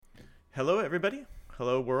Hello, everybody.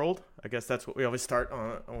 Hello, world. I guess that's what we always start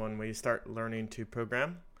on when we start learning to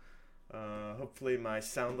program. Hopefully, my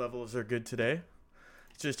sound levels are good today.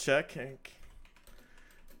 Just check.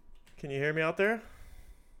 Can you hear me out there?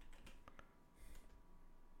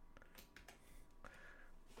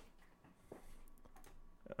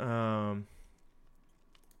 Um,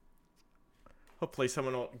 Hopefully,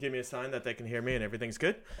 someone will give me a sign that they can hear me and everything's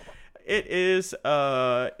good. It is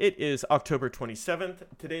October 27th.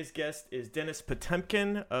 Today's guest is Dennis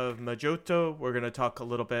Potemkin of Majoto. We're going to talk a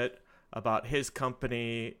little bit about his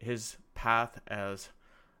company, his path as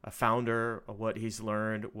a founder, what he's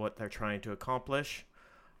learned, what they're trying to accomplish.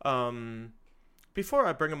 Um, Before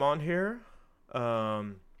I bring him on here,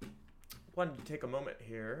 wanted to take a moment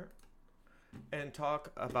here and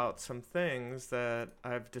talk about some things that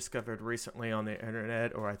I've discovered recently on the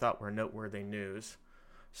internet or I thought were noteworthy news.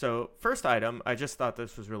 So, first item, I just thought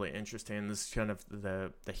this was really interesting. This is kind of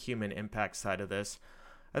the human impact side of this.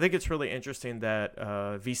 I think it's really interesting that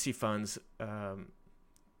VC funds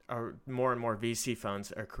are more and more VC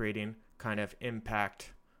funds are creating kind of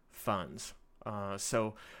impact funds.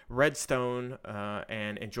 So Redstone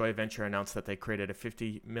and Enjoy Venture announced that they created a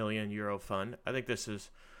 50 million euro fund. I think this is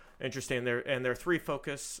interesting. Their three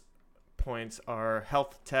focus points are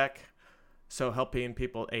health tech, so helping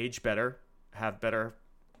people age better, have better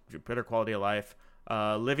quality of life,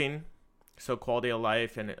 living, so quality of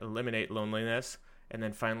life and eliminate loneliness, and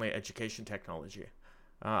then finally education technology.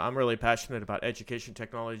 I'm really passionate about education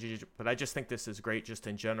technology, but I just think this is great just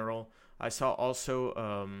in general. I saw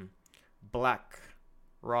also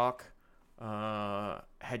BlackRock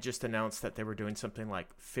had just announced that they were doing something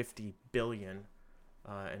like 50 billion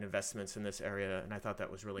in investments in this area, and I thought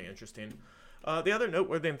that was really interesting. The other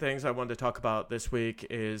noteworthy things I wanted to talk about this week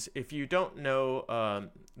is if you don't know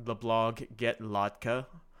the blog Get Latka,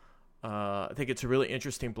 I think it's a really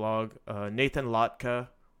interesting blog. Nathan Latka,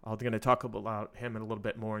 I'm going to talk about him in a little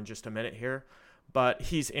bit more in just a minute here, but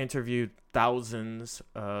he's interviewed thousands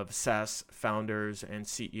of SaaS founders and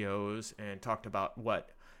CEOs and talked about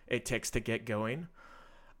what it takes to get going.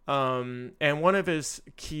 And one of his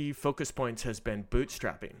key focus points has been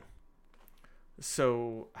bootstrapping.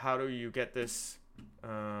 So how do you get this?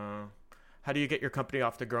 How do you get your company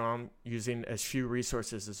off the ground using as few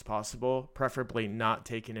resources as possible, preferably not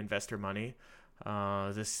taking investor money?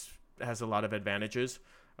 This has a lot of advantages.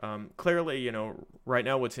 Clearly, right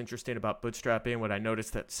now what's interesting about bootstrapping, what I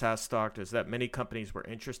noticed at SaaStock is that many companies were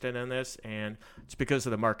interested in this, and it's because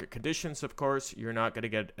of the market conditions, of course. You're not going to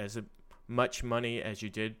get as much money as you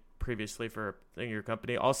did previously for your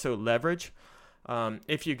company. Also, leverage.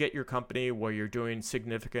 If you get your company where you're doing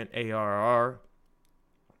significant ARR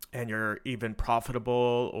and you're even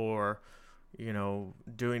profitable or,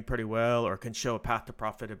 doing pretty well or can show a path to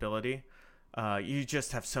profitability, you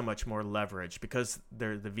just have so much more leverage because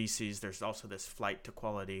they're the VCs. There's also this flight to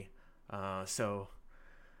quality. So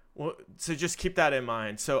just keep that in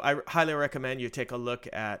mind. So I highly recommend you take a look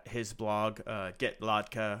at his blog, Get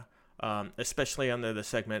Latka, especially under the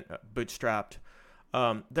segment Bootstrapped.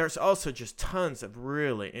 There's also just tons of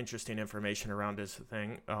really interesting information around his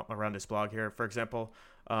blog here. For example,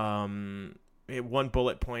 one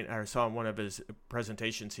bullet point I saw in one of his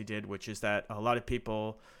presentations he did, which is that a lot of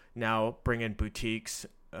people now bring in boutiques,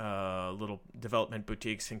 little development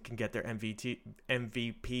boutiques, and can get their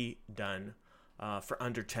MVP done for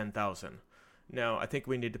under 10,000. Now, I think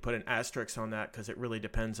we need to put an asterisk on that because it really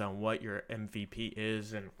depends on what your MVP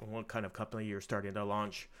is and what kind of company you're starting to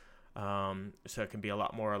launch. So it can be a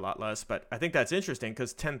lot more, a lot less. But I think that's interesting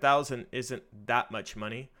because 10,000 isn't that much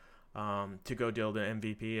money to go build an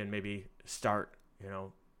MVP and maybe start,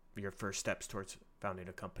 your first steps towards founding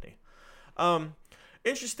a company.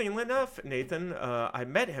 Interestingly enough, Nathan, I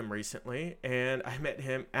met him recently, and I met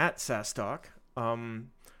him at SaaStock.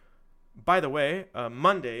 By the way,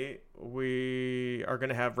 Monday, we are going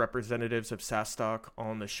to have representatives of SaaStock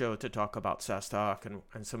on the show to talk about SaaStock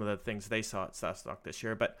and some of the things they saw at SaaStock this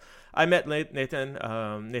year. But I met Nathan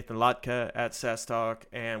Latka at SaaStock,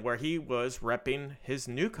 and where he was repping his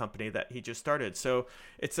new company that he just started. So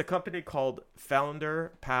it's a company called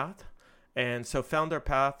Founder Path. And so Founder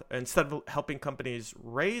Path, instead of helping companies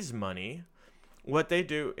raise money, what they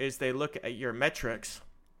do is they look at your metrics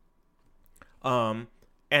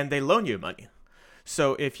and they loan you money.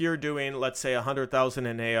 So if you're doing, let's say, 100,000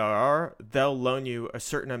 in ARR, they'll loan you a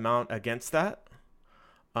certain amount against that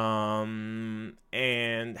and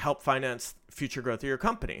help finance future growth of your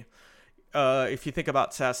company. If you think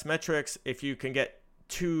about SaaS metrics, if you can get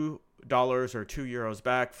 $2 or €2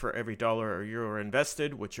 back for every dollar or euro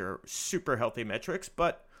invested, which are super healthy metrics,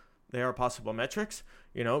 but they are possible metrics,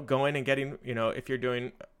 going and getting, if you're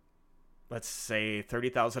doing let's say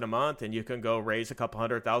 30,000 a month, and you can go raise a couple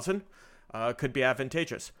 100,000, could be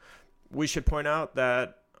advantageous. We should point out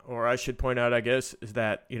that, or I should point out, I guess, is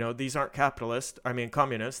that, these aren't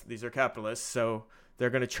communists. These are capitalists. So they're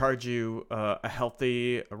going to charge you a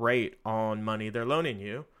healthy rate on money they're loaning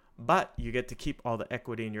you, but you get to keep all the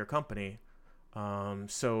equity in your company.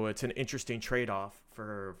 So it's an interesting trade-off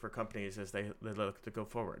for companies as they look to go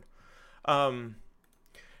forward.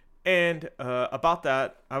 And about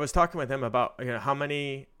that, I was talking with him about how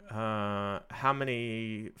many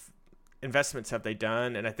investments have they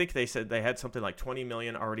done, and I think they said they had something like 20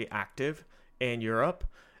 million already active in Europe.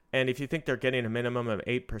 And if you think they're getting a minimum of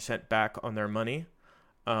 8% back on their money,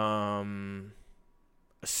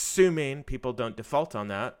 assuming people don't default on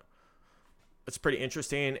that, it's pretty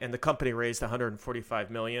interesting. And the company raised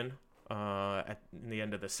 145 million in the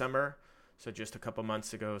end of the summer, so just a couple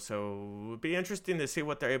months ago. So it would be interesting to see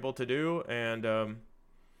what they're able to do. And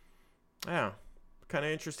kind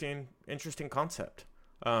of interesting concept.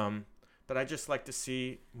 But I just like to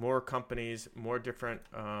see more companies, more different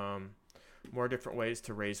ways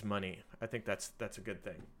to raise money. I think that's a good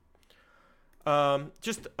thing.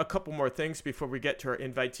 Just a couple more things before we get to our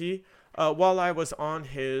invitee. While I was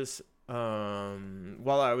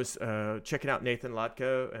checking out Nathan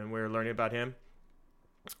Latko and we were learning about him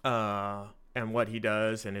and what he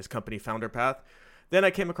does and his company Founder Path, then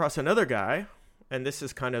I came across another guy. And this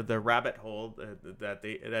is kind of the rabbit hole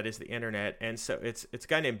that is the internet. And so it's a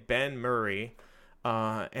guy named Ben Murray,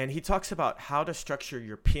 and he talks about how to structure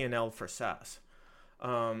your P&L for SaaS.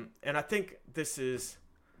 And I think this is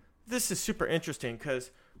super interesting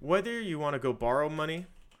because whether you want to go borrow money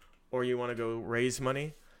or you want to go raise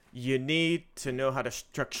money, you need to know how to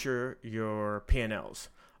structure your P&Ls.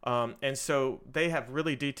 And so they have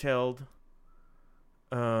really detailed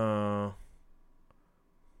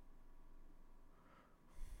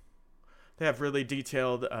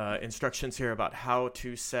instructions here about how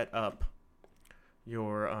to set up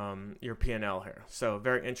your P&L here. So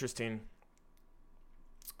very interesting,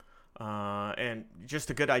 and just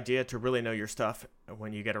a good idea to really know your stuff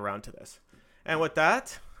when you get around to this. And with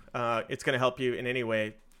that, it's going to help you in any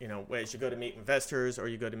way, as you go to meet investors or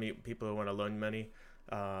you go to meet people who want to loan money.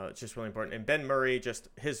 It's just really important. And Ben Murray, just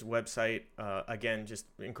his website, again, just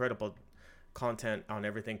incredible content on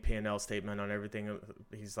everything, P&L statement on everything.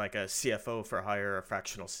 He's like a CFO for hire, a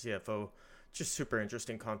fractional CFO. Just super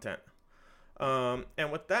interesting content.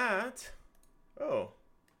 And with that, how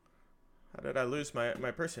did I lose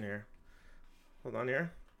my person here? Hold on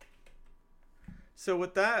here. So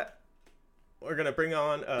with that, we're going to bring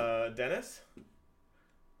on Dennis.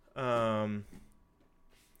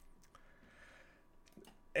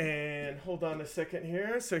 And hold on a second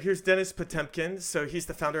here. So here's Dennis Potemkin. So he's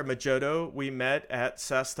the founder of Mojoto. We met at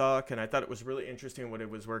SaaS Talk, and I thought it was really interesting what he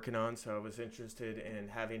was working on. So I was interested in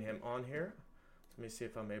having him on here. Let me see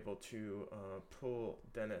if I'm able to pull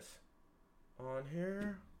Dennis on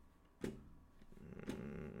here.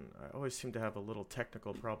 I always seem to have a little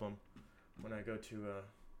technical problem when I go to...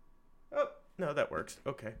 Oh, no, that works.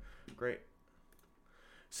 Okay, great.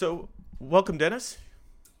 So welcome, Dennis.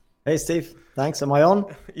 Hey, Steve. Thanks. Am I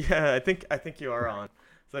on? Yeah, I think you are on.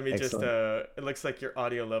 So let me Excellent. just, it looks like your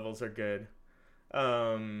audio levels are good.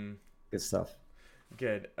 Good stuff.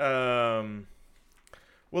 Good. Well,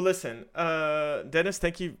 listen, Dennis,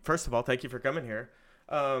 first of all, thank you for coming here.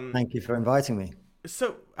 Thank you for inviting me.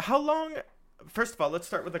 So how long, first of all, let's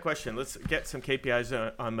start with the question. Let's get some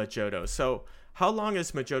KPIs on Mojoto. So how long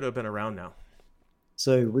has Mojoto been around now?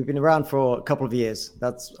 So we've been around for a couple of years.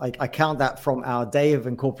 I count that from our day of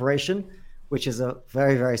incorporation, which is a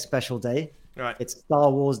very, very special day. Right. It's Star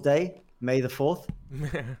Wars Day, May the 4th.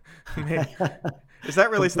 Is that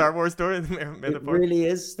really Star Wars Day? May the 4th? It really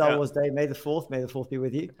is Star Wars Day, May the 4th. May the 4th be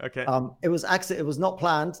with you. Okay. It was not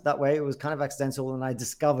planned that way. It was kind of accidental. And I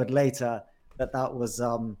discovered later that was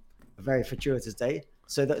a very fortuitous day.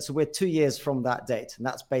 So we're 2 years from that date. And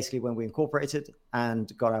that's basically when we incorporated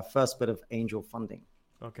and got our first bit of angel funding.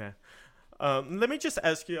 Okay. Let me just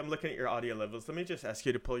ask you, I'm looking at your audio levels. Let me just ask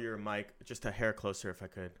you to pull your mic just a hair closer if I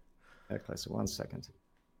could. Hair closer, 1 second.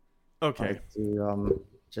 Okay.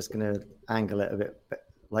 Just going to angle it a bit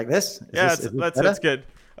like this. That's good.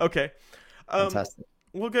 Okay. Fantastic.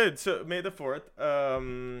 Well, good. So May the 4th.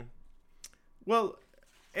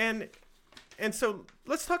 And so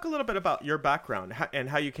let's talk a little bit about your background and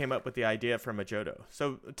how you came up with the idea for Mojoto.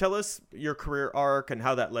 So tell us your career arc and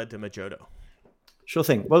how that led to Mojoto. Sure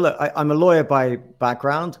thing. Well, look, I'm a lawyer by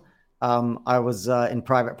background. I was in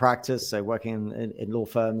private practice, so working in law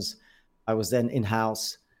firms. I was then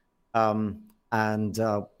in-house and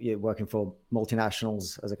working for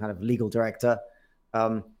multinationals as a kind of legal director.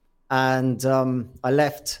 And I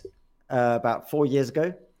left about 4 years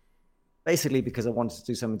ago, basically because I wanted to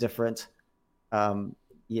do something different,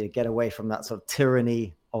 get away from that sort of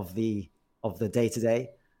tyranny of the day-to-day,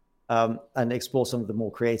 and explore some of the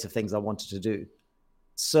more creative things I wanted to do.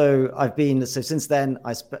 So since then,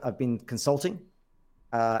 I've been consulting,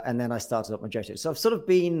 and then I started up Mojoto. So I've sort of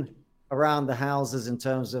been around the houses in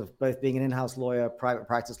terms of both being an in-house lawyer, private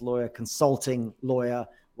practice lawyer, consulting lawyer,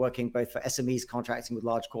 working both for SMEs, contracting with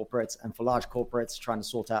large corporates, and for large corporates, trying to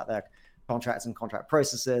sort out their contracts and contract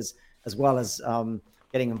processes, as well as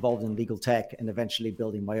getting involved in legal tech and eventually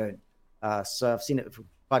building my own. So I've seen it from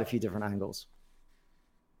quite a few different angles.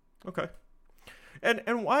 Okay.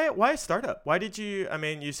 And why a startup? Why did you, I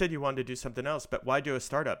mean, you said you wanted to do something else, but why do a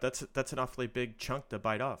startup? That's an awfully big chunk to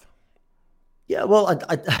bite off. Yeah, well,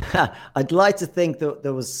 I'd like to think that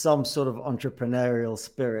there was some sort of entrepreneurial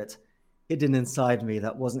spirit hidden inside me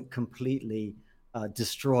that wasn't completely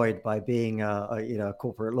destroyed by being a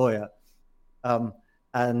corporate lawyer.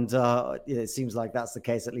 It seems like that's the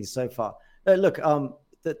case, at least so far. Look,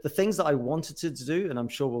 the things that I wanted to do, and I'm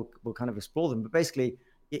sure we'll kind of explore them, but basically,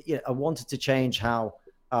 I wanted to change how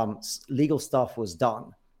legal stuff was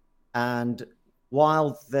done. And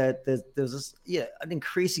while there's this, an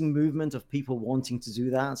increasing movement of people wanting to do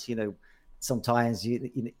that, sometimes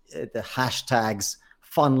the hashtags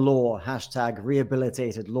fun law, hashtag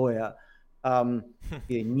rehabilitated lawyer,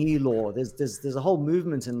 new law. There's a whole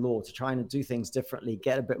movement in law to try and do things differently,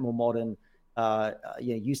 get a bit more modern,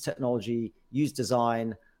 use technology, use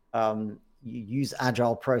design, use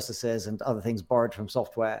agile processes and other things borrowed from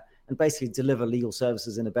software, and basically deliver legal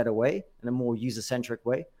services in a better way, in a more user-centric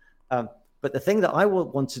way. But the thing that I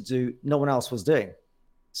want to do, no one else was doing.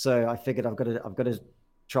 So I figured I've got to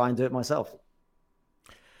try and do it myself.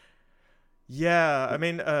 Yeah, I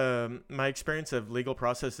mean, my experience of legal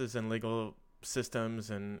processes and legal systems,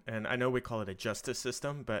 and I know we call it a justice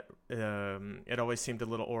system, but it always seemed a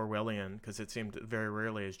little Orwellian because it seemed very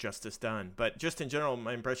rarely is justice done. But just in general,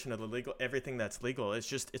 my impression of everything that's legal is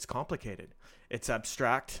just, it's complicated, it's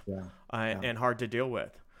abstract, and hard to deal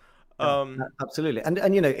with. Absolutely, and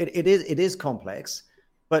it is complex,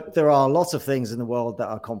 but there are lots of things in the world that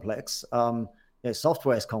are complex.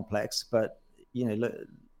 Software is complex, but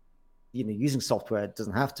using software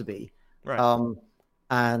doesn't have to be. Right.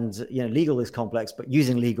 Legal is complex, but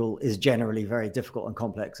using legal is generally very difficult and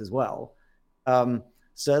complex as well.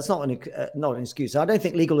 So it's not an excuse. I don't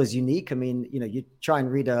think legal is unique. I mean, you try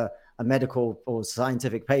and read a medical or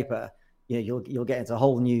scientific paper, you'll get into a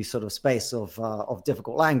whole new sort of space of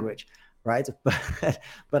difficult language, right?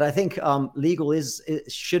 But I think legal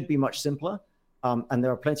it should be much simpler, and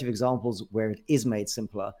there are plenty of examples where it is made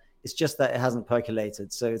simpler. It's just that it hasn't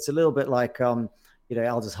percolated. So it's a little bit like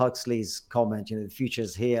Aldous Huxley's comment, the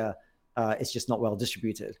future's here, it's just not well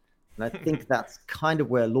distributed. And I think that's kind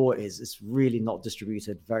of where law is. It's really not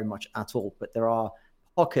distributed very much at all. But there are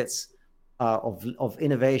pockets of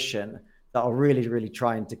innovation that are really, really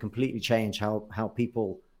trying to completely change how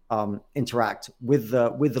people interact with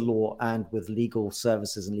the law and with legal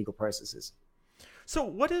services and legal processes. So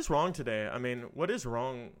what is wrong today? I mean, what is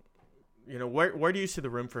wrong? Where do you see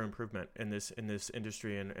the room for improvement in this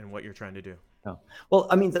industry and what you're trying to do? Oh. Well,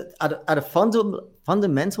 I mean, at a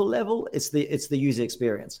fundamental level, it's the user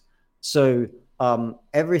experience. So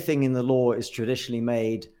everything in the law is traditionally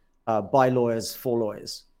made by lawyers for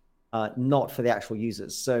lawyers, not for the actual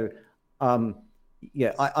users. So I'm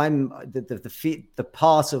the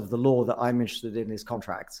part of the law that I'm interested in is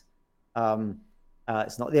contracts.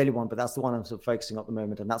 It's not the only one, but that's the one I'm sort of focusing on at the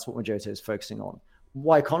moment, and that's what Mojoto is focusing on.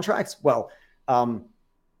 Why contracts? Well, for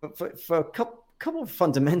a couple of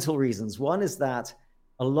fundamental reasons. One is that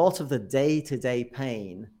a lot of the day-to-day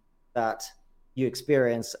pain that you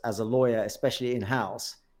experience as a lawyer, especially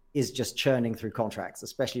in-house, is just churning through contracts,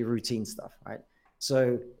 especially routine stuff, right?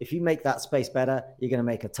 So if you make that space better, you're going to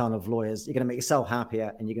make a ton of lawyers. You're going to make yourself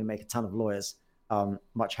happier, and you're going to make a ton of lawyers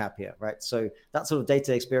much happier, right? So that sort of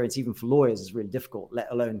day-to-day experience, even for lawyers, is really difficult, let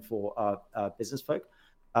alone for business folk.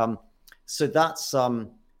 So that's and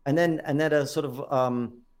then at a sort of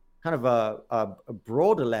kind of a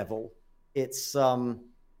broader level, it's the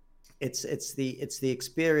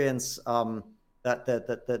experience that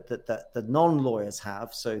the non-lawyers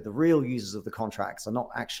have. So the real users of the contracts are not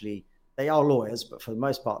actually, they are lawyers, but for the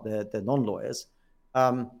most part they're non-lawyers,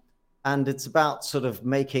 and it's about sort of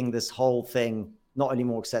making this whole thing not only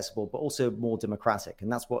more accessible but also more democratic.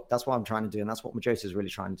 And that's what I'm trying to do, and that's what Mojoto is really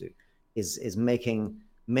trying to do, is making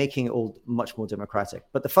it all much more democratic.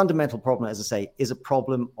 But the fundamental problem, as I say, is a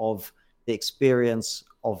problem of the experience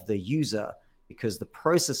of the user, because the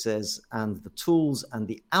processes and the tools and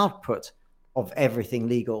the output of everything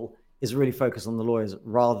legal is really focused on the lawyers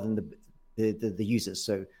rather than the users,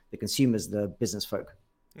 so the consumers, the business folk.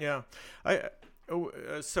 Yeah,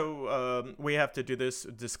 we have to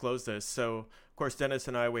disclose this. So, of course, Dennis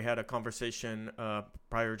and I, we had a conversation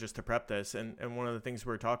prior just to prep this. And one of the things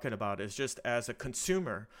we're talking about is just as a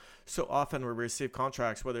consumer, so often we receive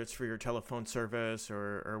contracts, whether it's for your telephone service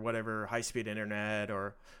or whatever, high-speed internet,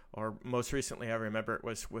 or most recently, I remember it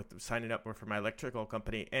was with signing up for my electrical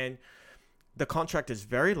company. And the contract is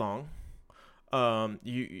very long.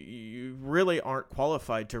 You really aren't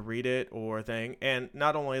qualified to read it or thing. And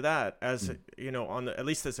not only that, as you know, at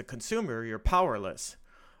least as a consumer, you're powerless.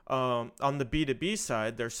 On the B2B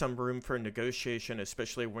side, there's some room for negotiation,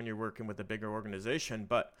 especially when you're working with a bigger organization.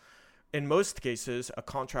 But in most cases, a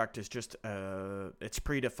contract is just it's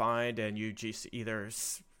predefined, and you just either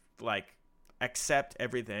like accept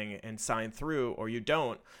everything and sign through, or you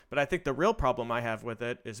don't. But I think the real problem I have with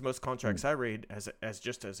it is most contracts I read as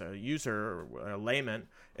a user or a layman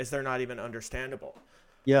is they're not even understandable.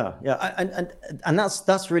 Yeah, and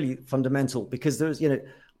that's really fundamental, because there is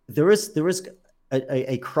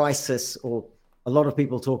a crisis, or a lot of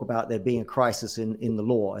people talk about there being a crisis in the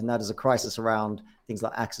law, and that is a crisis around things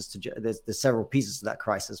like access to there's several pieces to that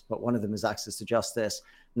crisis, but one of them is access to justice.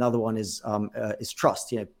 Another one is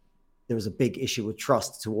trust. There is a big issue with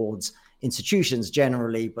trust towards institutions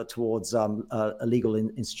generally, but towards illegal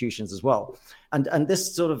institutions as well. And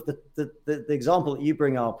this sort of the example that you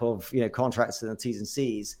bring up of contracts and the T's and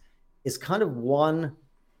C's is kind of one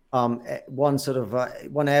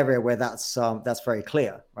area where that's very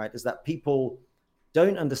clear, right? Is that people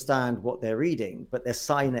don't understand what they're reading, but they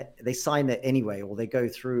sign it anyway, or they go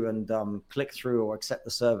through and click through or accept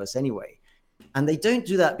the service anyway, and they don't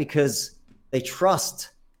do that because they trust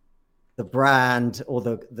the brand or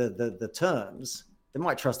the terms. They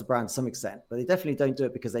might trust the brand to some extent, but they definitely don't do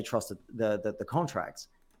it because they trust the contracts.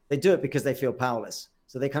 They do it because they feel powerless.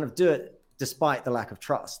 So they kind of do it despite the lack of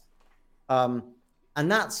trust. And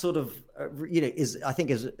that sort of,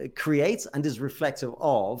 creates and is reflective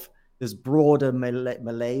of this broader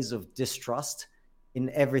malaise of distrust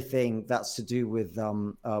in everything that's to do with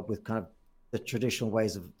kind of the traditional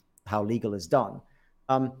ways of how legal is done.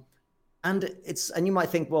 And you might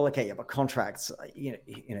think, well, okay, yeah, but contracts,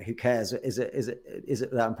 who cares? Is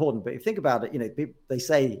it that important? But if you think about it, they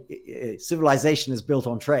say civilization is built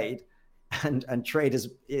on trade, and trade is,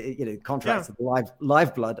 contracts are the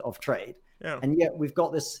lifeblood of trade. Yeah. And yet we've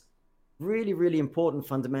got this really, really important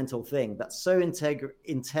fundamental thing that's so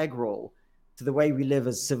integral to the way we live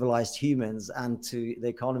as civilized humans and to the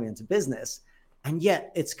economy and to business. And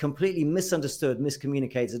yet it's completely misunderstood,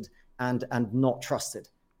 miscommunicated, and not trusted.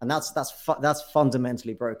 And that's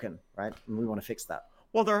fundamentally broken, right? And we want to fix that.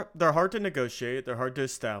 Well, they're hard to negotiate, they're hard to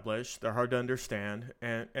establish, they're hard to understand,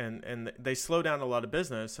 and they slow down a lot of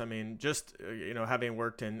business. I mean, just having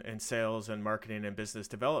worked in sales and marketing and business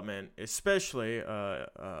development, especially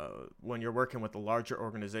when you're working with a larger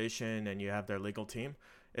organization and you have their legal team,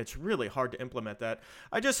 it's really hard to implement that.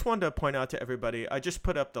 I just wanted to point out to everybody, I just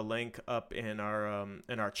put up the link up in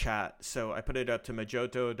our chat. So I put it up to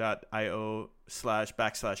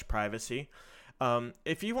majoto.io//privacy.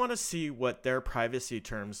 If you want to see what their privacy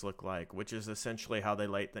terms look like, which is essentially how they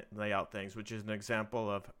lay out things, which is an example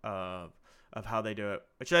of how they do it,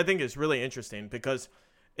 which I think is really interesting because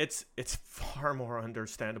it's far more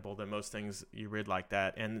understandable than most things you read like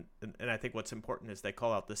that. And I think what's important is they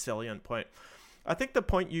call out the salient point. I think the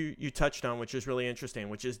point you touched on, which is really interesting,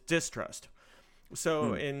 which is distrust.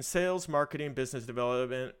 So in sales, marketing, business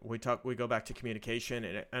development, we go back to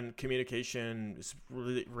communication, and communication is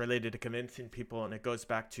really related to convincing people, and it goes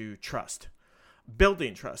back to trust,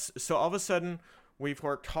 building trust. So all of a sudden, we've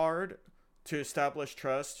worked hard to establish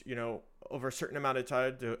trust, over a certain amount of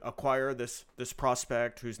time to acquire this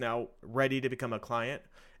prospect who's now ready to become a client.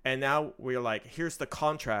 And now we're like, here's the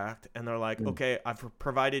contract. And they're like, okay, I've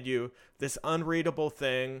provided you this unreadable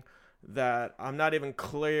thing that I'm not even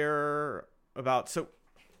clear about. So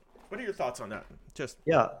what are your thoughts on that?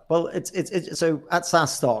 Well, it's so at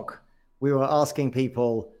SaaS Stock, we were asking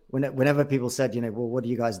people whenever people said, well, what are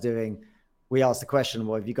you guys doing? We asked the question,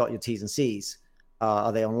 well, have you got your T's and C's?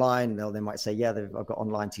 Are they online? They might say, yeah, I've got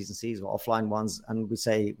online T's and C's or offline ones. And we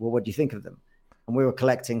say, well, what do you think of them? And we were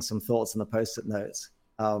collecting some thoughts in the Post-it notes.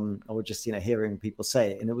 Or just hearing people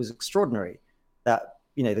say it, and it was extraordinary that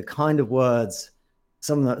the kind of words,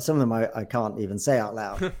 some of them I can't even say out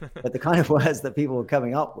loud, but the kind of words that people were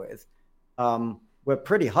coming up with were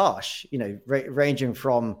pretty harsh. Ranging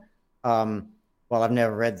from well, I've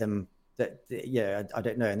never read them. I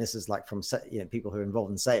don't know, and this is like from people who are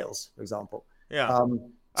involved in sales, for example.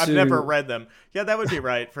 I've never read them. Yeah, that would be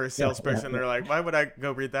right for a Yeah, salesperson. yeah. They're like, why would I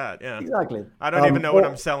go read that? Yeah. Exactly. I don't even know what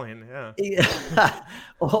I'm selling. Yeah.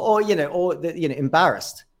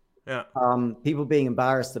 Embarrassed. Yeah. People being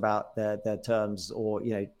embarrassed about their terms, or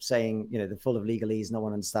saying they're full of legalese, no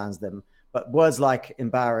one understands them. But words like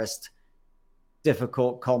embarrassed,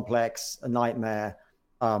 difficult, complex, a nightmare,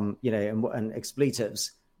 and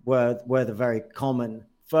expletives were the very common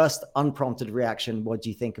first unprompted reaction. What do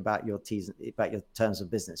you think about your terms of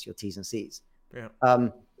business, your T's and C's? Yeah.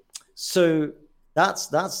 So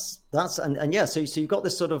that's and yeah. So you've got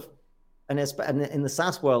this sort of, and in the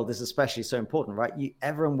SaaS world, this is especially so important, right?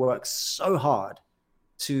 Everyone works so hard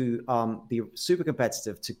to be super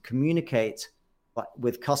competitive, to communicate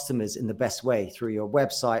with customers in the best way through your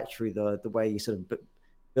website, through the way you sort of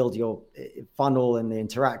build your funnel and the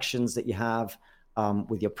interactions that you have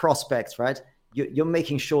with your prospects, right? You're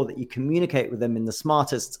making sure that you communicate with them in the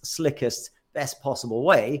smartest, slickest, best possible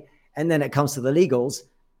way. And then it comes to the legals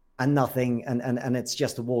and nothing, and it's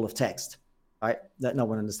just a wall of text, right? That no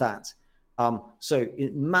one understands. So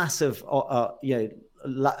massive,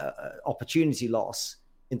 opportunity loss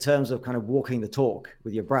in terms of kind of walking the talk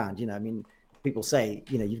with your brand. I mean, people say,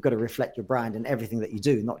 you've got to reflect your brand in everything that you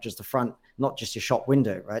do, not just the front, not just your shop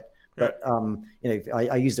window, right? But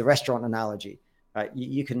I use the restaurant analogy. Right?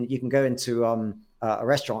 You can go into a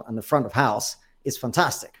restaurant and the front of house is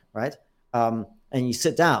fantastic, right? And you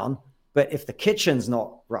sit down, but if the kitchen's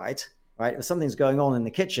not right, if something's going on in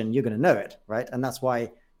the kitchen, you're going to know it, right? And that's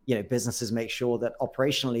why businesses make sure that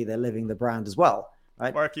operationally they're living the brand as well,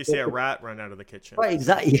 right? Or if you see a rat run out of the kitchen, right?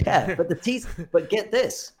 Exactly, yeah. But get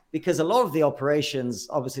this, because a lot of the operations,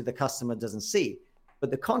 obviously, the customer doesn't see,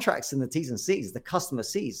 but the contracts and the T's and C's, the customer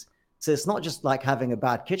sees. So it's not just like having a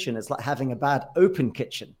bad kitchen; it's like having a bad open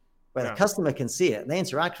kitchen, where the customer can see it and they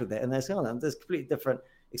interact with it, and they say, "Oh, there's a completely different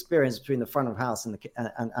experience between the front of house and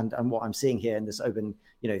what I'm seeing here in this open,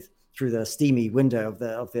 through the steamy window of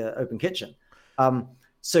the open kitchen."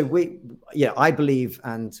 So I believe,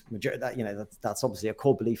 and that's obviously a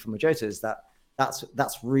core belief for Majotta, is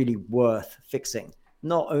that's really worth fixing,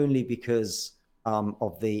 not only because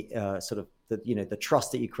of the sort of the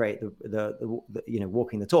trust that you create, the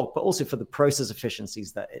walking the talk, but also for the process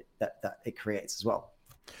efficiencies that it creates as well.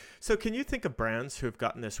 So can you think of brands who have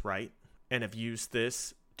gotten this right and have used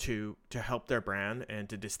this to help their brand and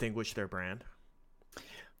to distinguish their brand?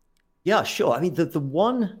 Yeah, sure. I mean, the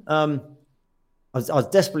one I was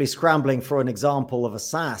desperately scrambling for an example of a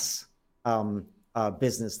SaaS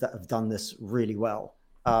business that have done this really well,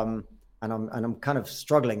 and I'm kind of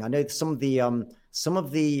struggling. I know some of the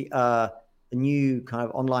new kind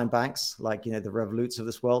of online banks, like the Revoluts of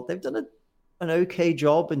this world, they've done an okay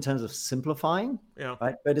job in terms of simplifying,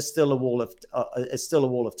 right? But it's still a wall of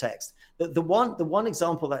text. The one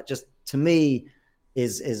example that just to me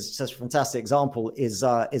is such a fantastic example is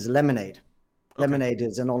Lemonade. Okay. Lemonade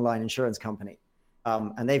is an online insurance company,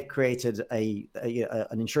 and they've created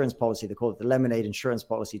an insurance policy. They call it the Lemonade Insurance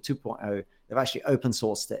Policy 2.0. They've actually open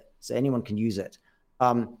sourced it, so anyone can use it,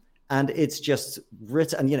 and it's just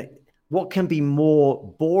written. And what can be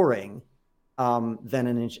more boring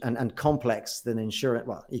than and complex than insurance?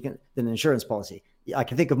 Well, than an insurance policy. I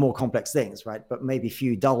can think of more complex things, right? But maybe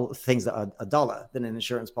few dull things that are duller than an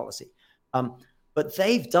insurance policy. But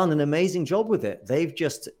they've done an amazing job with it. They've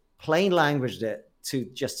just plain languaged it to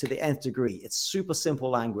the nth degree. It's super simple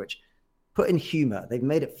language, put in humor. They've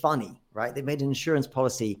made it funny, right? They've made an insurance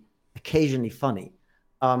policy occasionally funny.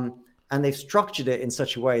 And they've structured it in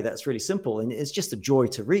such a way that's really simple. And it's just a joy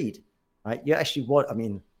to read, right? You actually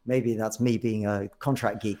maybe that's me being a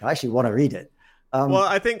contract geek. I actually want to read it. Well,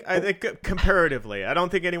 I think comparatively, I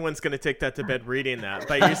don't think anyone's going to take that to bed reading that.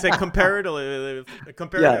 But you say comparatively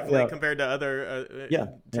compared to other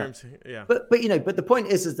terms. Yeah. But the point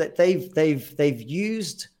is that they've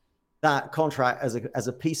used that contract as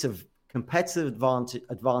a piece of competitive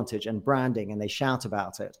advantage and branding, and they shout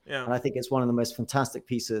about it. Yeah. And I think it's one of the most fantastic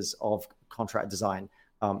pieces of contract design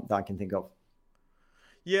that I can think of.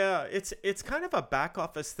 Yeah, it's kind of a back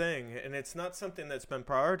office thing, and it's not something that's been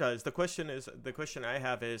prioritized. The question I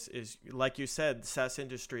have is like you said, the SaaS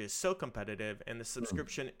industry is so competitive, and the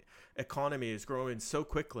subscription economy is growing so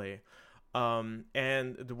quickly. And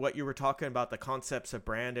what you were talking about, the concepts of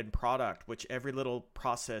brand and product, which every little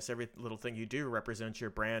process, every little thing you do represents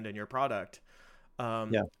your brand and your product.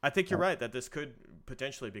 I think you're right that this could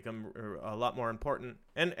potentially become a lot more important,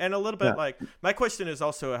 and a little bit like my question is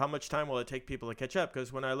also how much time will it take people to catch up?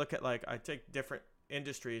 Because when I look at I take different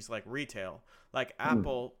industries like retail, like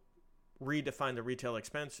Apple redefined the retail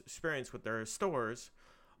experience with their stores.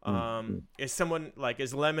 Mm. Is someone like,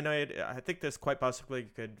 is Lemonade? I think this quite possibly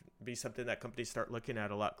could be something that companies start looking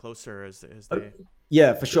at a lot closer as Oh, they.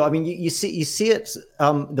 yeah, for sure. I mean, you see it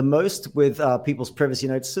the most with people's privacy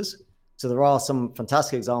notices. So there are some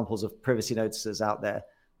fantastic examples of privacy notices out there.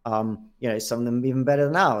 Some of them even better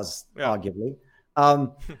than ours, Yeah. arguably.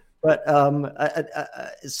 Um, but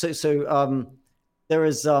there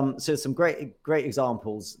is some great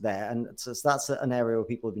examples there, and so that's an area where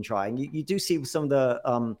people have been trying. You do see some of the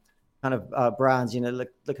kind of brands. Look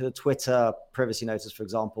at the Twitter privacy notice, for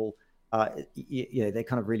example. They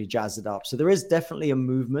kind of really jazzed it up. So there is definitely a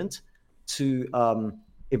movement to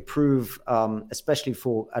improve, especially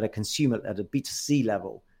at a consumer, at a B2C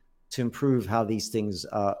level, to improve how these things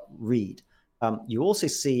read. You also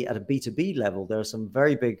see at a B2B level, there are some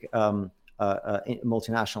very big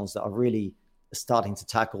multinationals that are really starting to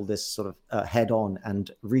tackle this sort of head on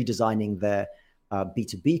and redesigning their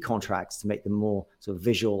B2B contracts to make them more sort of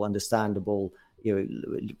visual, understandable,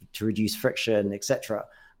 to reduce friction, etc.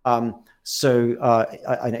 I know.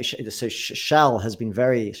 So Shell has been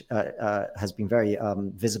very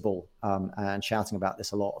visible and shouting about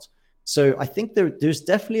this a lot. So I think there's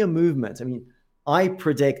definitely a movement. I mean, I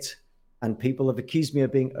predict, and people have accused me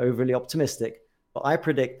of being overly optimistic, but I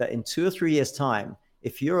predict that in 2 or 3 years' time,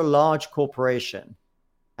 if you're a large corporation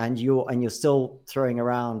and you're still throwing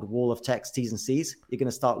around wall of text T's and C's, you're going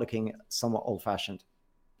to start looking somewhat old-fashioned.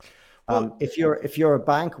 Well, If you're a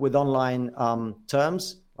bank with online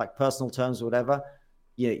terms, like personal terms or whatever,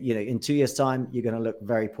 in 2 years' time, you're going to look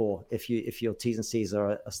very poor if your T's and C's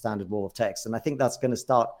are a standard wall of text. And I think that's going to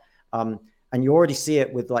start. And you already see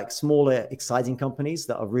it with like smaller, exciting companies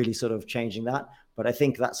that are really sort of changing that. But I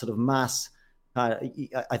think that sort of mass,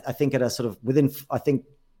 I think at a sort of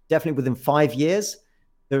definitely within 5 years,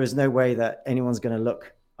 there is no way that anyone's going to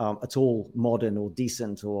look at all modern or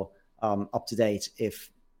decent or up to date if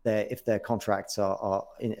their contracts are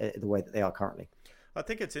in the way that they are currently. I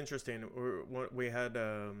think it's interesting. We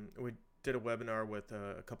did a webinar with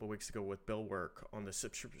a couple of weeks ago with Bill Work on the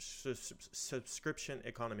subscription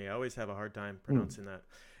economy. I always have a hard time pronouncing that.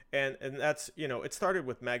 And that's, it started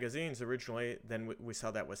with magazines originally. Then we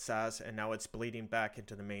saw that with SaaS, and now it's bleeding back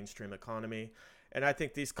into the mainstream economy. And I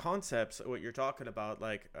think these concepts, what you're talking about,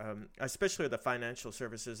 like especially the financial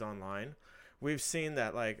services online, we've seen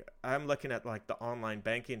that, like, I'm looking at like the online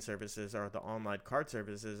banking services or the online card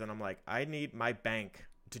services, and I'm like, I need my bank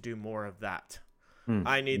to do more of that.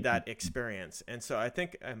 I need that experience. And so I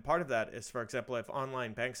think, and part of that is, for example, if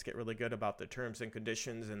online banks get really good about the terms and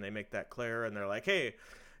conditions and they make that clear and they're like, hey,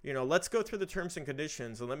 let's go through the terms and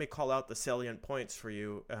conditions and let me call out the salient points for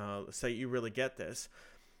you so you really get this.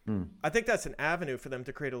 I think that's an avenue for them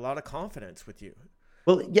to create a lot of confidence with you.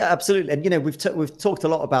 Well, yeah, absolutely. And, we've talked a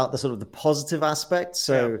lot about the sort of the positive aspect.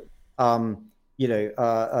 So, the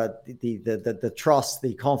trust,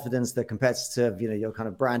 the confidence, the competitive, your kind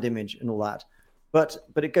of brand image and all that. But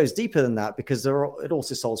it goes deeper than that because it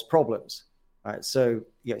also solves problems, right? So,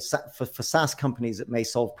 for SaaS companies, it may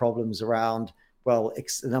solve problems around,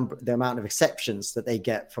 the amount of exceptions that they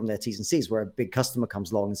get from their T's and C's, where a big customer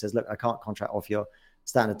comes along and says, look, I can't contract off your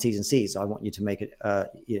standard T's and C's. I want you to make it,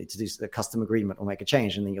 to do the custom agreement or make a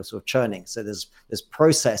change, and then you're sort of churning. So there's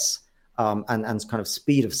process and kind of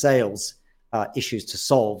speed of sales issues to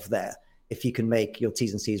solve there if you can make your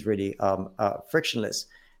T's and C's really frictionless.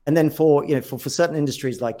 And then for certain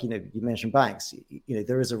industries, like you mentioned banks,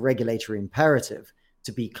 there is a regulatory imperative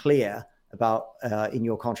to be clear about in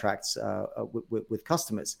your contracts with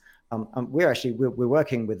customers. We're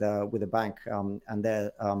working with a bank and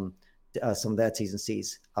their some of their T's and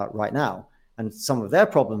C's right now, and some of their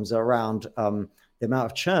problems are around the amount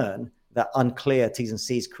of churn that unclear T's and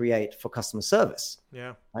C's create for customer service.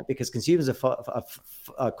 Yeah, right? Because consumers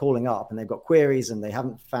are calling up and they've got queries and they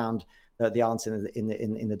haven't found the answer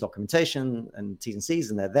in the documentation and T's and C's,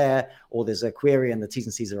 and they're there, or there's a query and the T's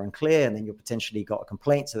and C's are unclear, and then you've potentially got a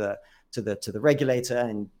complaint to the regulator,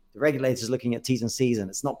 and the regulator's looking at T's and C's and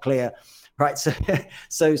it's not clear, right? So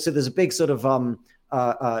there's a big sort of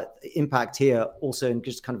impact here also in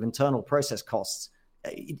just kind of internal process costs,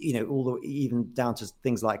 even down to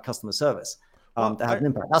things like customer service that have an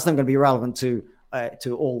impact. That's not going to be relevant to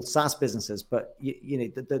all SaaS businesses, but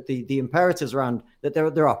the imperatives around that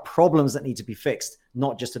there are problems that need to be fixed,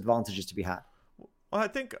 not just advantages to be had. Well,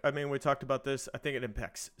 we talked about this. I think it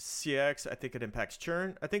impacts CX. I think it impacts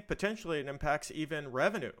churn. I think potentially it impacts even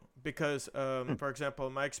revenue because, for example,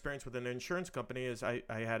 my experience with an insurance company is I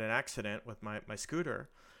had an accident with my scooter,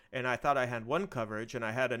 and I thought I had one coverage and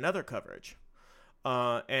I had another coverage.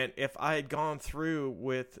 And if I had gone through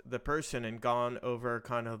with the person and gone over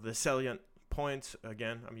kind of the salient points,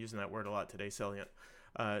 again, I'm using that word a lot today, salient,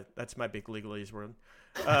 That's my big legalese word.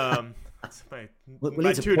 That's my We'll my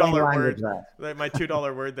need to plain $2 language word. that. My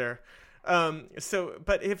 $2 word there.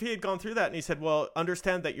 But if he had gone through that and he said, well,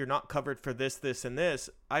 understand that you're not covered for this, this, and this,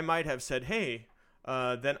 I might have said, hey,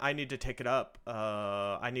 then I need to take it up.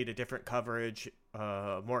 I need a different coverage,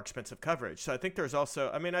 more expensive coverage. So I think there's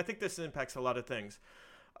also, I mean, I think this impacts a lot of things.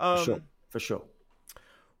 For sure.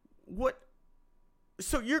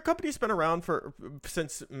 So your company's been around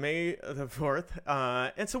since May the 4th.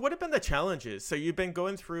 And so what have been the challenges? So you've been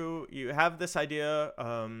going through, you have this idea.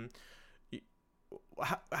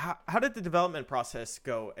 How did the development process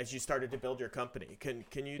go as you started to build your company?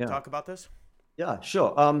 Can you talk about this? Yeah,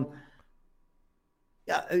 sure.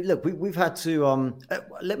 Look, we've had to,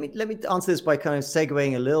 let me answer this by kind of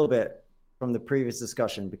segueing a little bit from the previous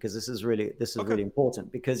discussion, because this is really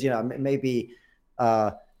important, because, maybe,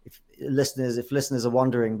 if listeners are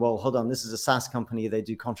wondering, well, hold on, this is a SaaS company, they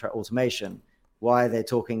do contract automation. Why are they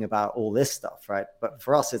talking about all this stuff, right? But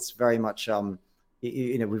for us, it's very much,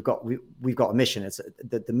 we've got a mission. It's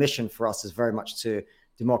the mission for us is very much to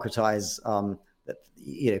democratize,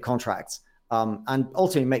 contracts, and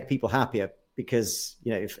ultimately make people happier. Because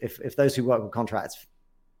if those who work with contracts,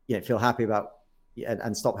 feel happy about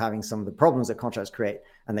and stop having some of the problems that contracts create,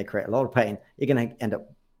 and they create a lot of pain, you're going to end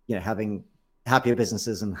up, having happier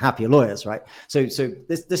businesses and happier lawyers, right? So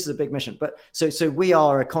this is a big mission. But so we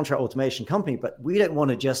are a contract automation company, but we don't want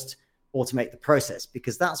to just automate the process,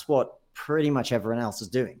 because that's what pretty much everyone else is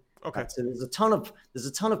doing. Okay. Right? So there's a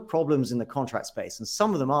ton of problems in the contract space, and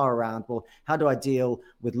some of them are around, well, how do I deal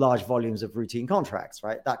with large volumes of routine contracts,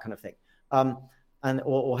 right? That kind of thing.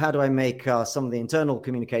 Or how do I make some of the internal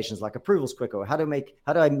communications like approvals quicker? Or how do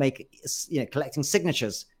I make collecting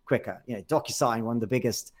signatures quicker? DocuSign, one of the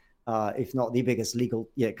biggest, if not the biggest legal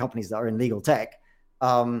companies that are in legal tech,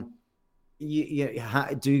 do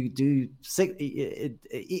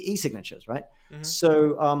e-signatures, right? Mm-hmm.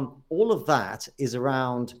 So all of that is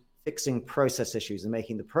around fixing process issues and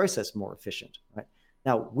making the process more efficient, right?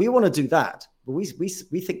 Now we want to do that, but we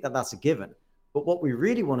think that that's a given. But what we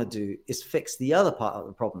really want to do is fix the other part of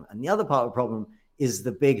the problem. And the other part of the problem is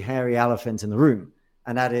the big hairy elephant in the room.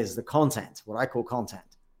 And that is the content, what I call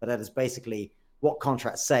content. But that is basically what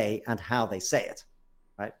contracts say and how they say it,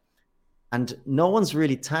 right? And no one's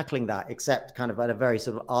really tackling that except kind of at a very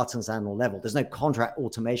sort of artisanal level. There's no contract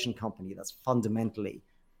automation company that's fundamentally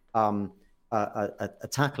tackling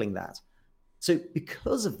that. So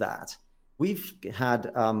because of that, we've had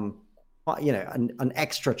an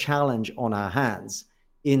extra challenge on our hands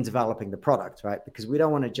in developing the product, right? Because we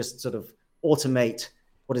don't want to just sort of automate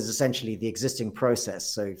what is essentially the existing process.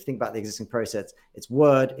 So if you think about the existing process, it's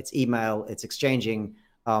Word, it's email, it's exchanging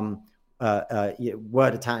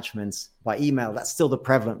Word attachments by email. That's still the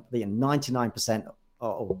prevalent, 99%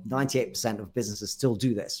 or 98% of businesses still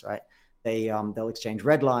do this, right? They'll exchange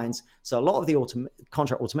red lines. So a lot of the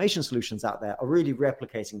contract automation solutions out there are really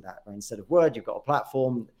replicating that, right? Instead of Word, you've got a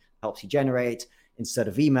platform helps you generate. Instead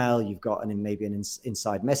of email, you've got maybe an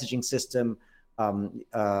inside messaging system,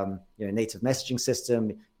 native messaging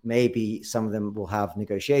system. Maybe some of them will have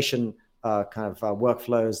negotiation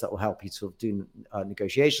workflows that will help you to do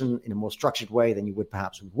negotiation in a more structured way than you would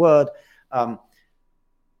perhaps with Word.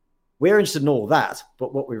 We're interested in all of that,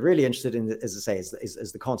 but what we're really interested in, as I say,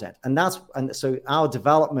 is the content, and so our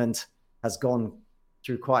development has gone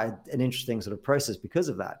through quite an interesting sort of process because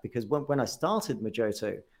of that. Because when I started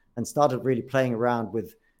Majoto and started really playing around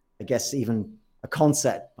with, I guess, even a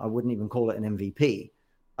concept, I wouldn't even call it an MVP.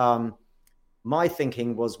 My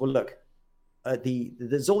thinking was, well, look,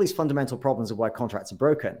 there's all these fundamental problems of why contracts are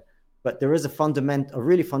broken, but there is a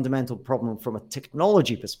really fundamental problem from a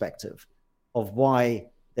technology perspective of why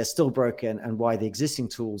they're still broken and why the existing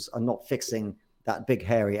tools are not fixing that big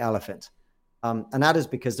hairy elephant. And that is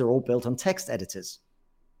because they're all built on text editors,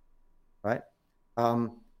 right?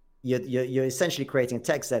 You're essentially creating a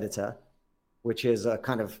text editor, which is a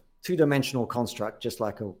kind of two-dimensional construct, just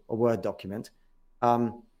like a Word document.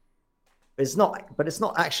 It's not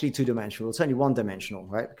actually two-dimensional. It's only one-dimensional,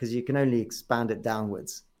 right? Because you can only expand it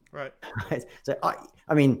downwards. Right. So,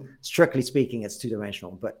 I mean, strictly speaking, it's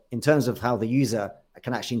two-dimensional. But in terms of how the user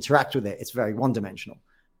can actually interact with it, it's very one-dimensional.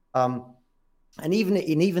 And even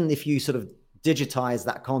if you sort of digitize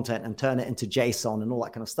that content and turn it into JSON and all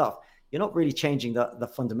that kind of stuff, you're not really changing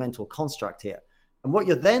the fundamental construct here. And what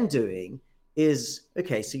you're then doing is,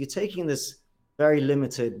 okay, so you're taking this very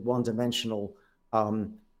limited one-dimensional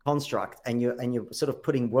construct and you're sort of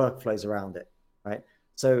putting workflows around it, right?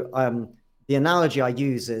 So the analogy I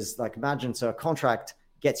use is like, imagine, so a contract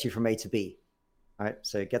gets you from A to B, right?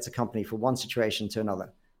 So it gets a company from one situation to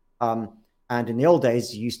another. And in the old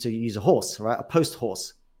days, you used to use a horse, right? A post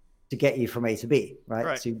horse to get you from A to B, right?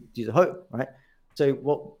 Right. So you use a hoe, right? So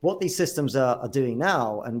what these systems are doing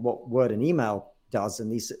now, and what Word and email does,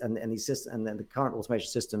 and these systems, and then the current automation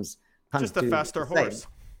systems kind just of a do faster horse.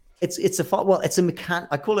 It's a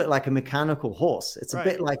I call it like a mechanical horse. It's a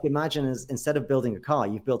bit like, imagine instead of building a car,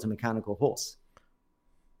 you've built a mechanical horse,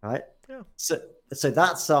 right? Yeah. So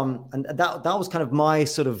that's and that was kind of my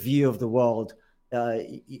sort of view of the world.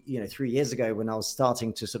 3 years ago, when I was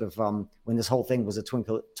starting to sort of when this whole thing was a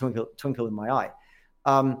twinkle in my eye.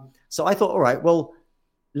 So I thought, all right, well,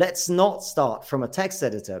 let's not start from a text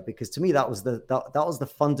editor, because to me that was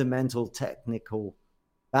the fundamental technical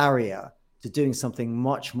barrier to doing something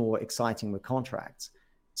much more exciting with contracts.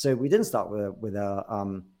 So we didn't start with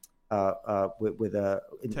a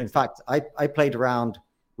in fact, I played around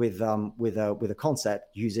with a concept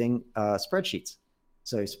using spreadsheets.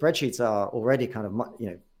 So spreadsheets are already kind of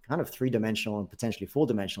 3-dimensional and potentially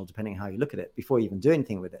 4-dimensional, depending on how you look at it, before you even do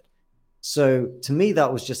anything with it. So to me,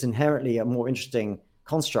 that was just inherently a more interesting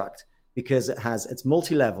construct, because it's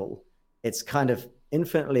multi-level, it's kind of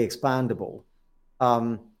infinitely expandable,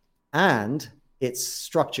 and it's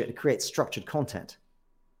structured. It creates structured content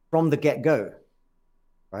from the get-go,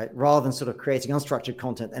 right? Rather than sort of creating unstructured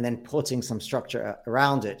content and then putting some structure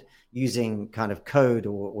around it using kind of code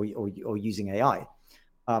or using AI.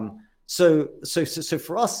 So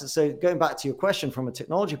for us, so going back to your question, from a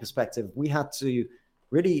technology perspective, we had to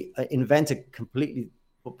really invent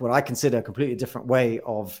what I consider a completely different way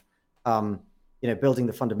of, building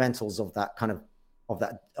the fundamentals of that kind of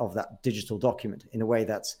that digital document in a way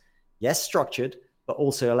that's, yes, structured, but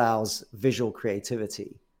also allows visual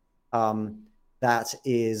creativity. That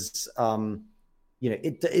is,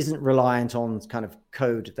 it isn't reliant on kind of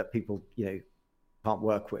code that people, can't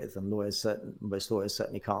work with, and most lawyers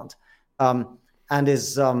certainly can't, and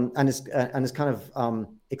is kind of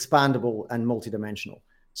expandable and multidimensional.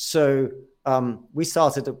 So we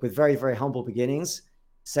started with very, very humble beginnings,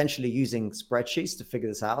 essentially using spreadsheets to figure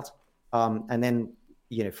this out, and then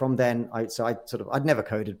from then I'd never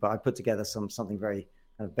coded, but I put together something very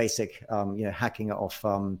kind of basic, hacking it off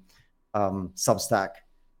Substack.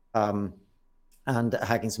 And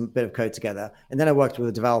hacking some bit of code together. And then I worked with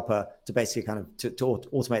a developer to basically kind of to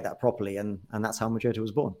automate that properly. And that's how Magento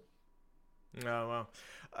was born. Oh, wow.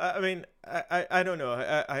 I mean, I don't know.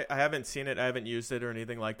 I haven't seen it. I haven't used it or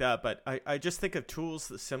anything like that. But I just think of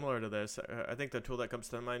tools similar to this. I think the tool that comes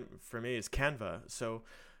to mind for me is Canva. So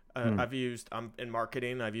in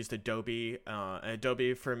marketing, I've used Adobe.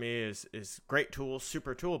 Adobe for me is great tool,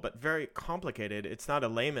 super tool, but very complicated. It's not a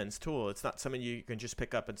layman's tool. It's not something you can just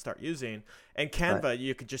pick up and start using. And Canva,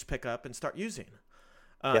 you could just pick up and start using.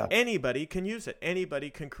 Anybody can use it. Anybody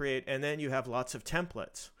can create, and then you have lots of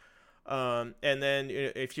templates. And then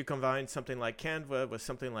if you combine something like Canva with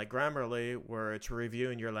something like Grammarly, where it's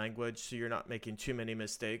reviewing your language, so you're not making too many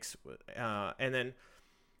mistakes, and then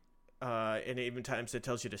and even times it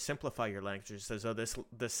tells you to simplify your language. It says, oh, this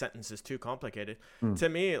sentence is too complicated. To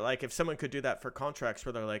me, like, if someone could do that for contracts,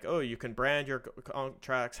 where they're like, oh, you can brand your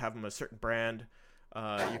contracts, have them a certain brand,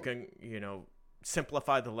 you can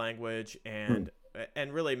simplify the language and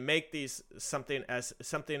really make these something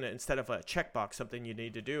instead of a checkbox, something you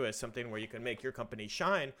need to do as something where you can make your company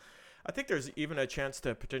shine. I think there's even a chance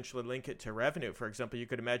to potentially link it to revenue. For example, you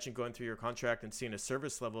could imagine going through your contract and seeing a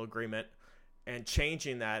service level agreement and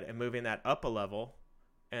changing that and moving that up a level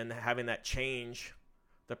and having that change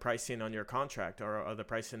the pricing on your contract or the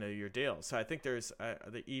pricing of your deal. So I think there's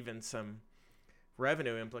even some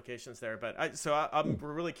revenue implications there. But I'm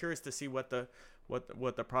really curious to see what the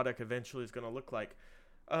product eventually is going to look like.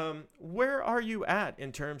 Where are you at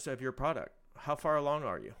in terms of your product? How far along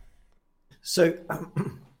are you? So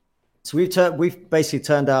we've basically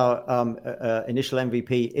turned our initial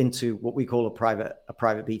MVP into what we call a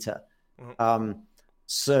private beta. Mm-hmm.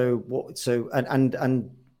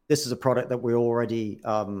 And this is a product that we're already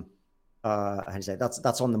how do you say,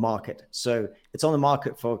 that's on the market. So it's on the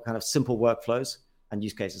market for kind of simple workflows and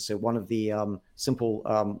use cases. So one of the simple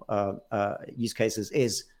use cases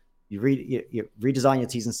is you redesign your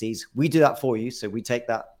T's and C's. We do that for you. So we take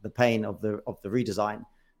the pain of the redesign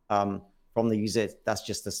from the user. That's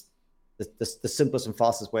just the simplest and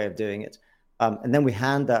fastest way of doing it. And then we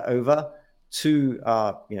hand that over to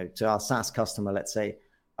our SaaS customer, let's say,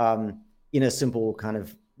 in a simple kind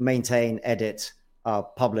of maintain, edit,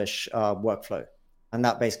 publish workflow. And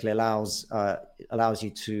that basically allows you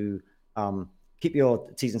to keep your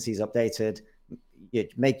T's and C's updated,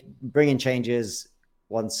 bring in changes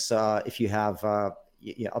once if you have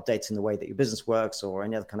updates in the way that your business works or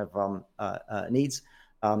any other kind of needs,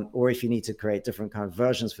 or if you need to create different kind of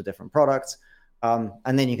versions for different products.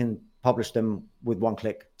 And then you can publish them with one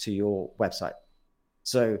click to your website.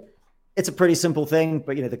 So it's a pretty simple thing,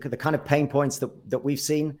 but the kind of pain points that we've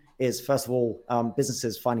seen is, first of all,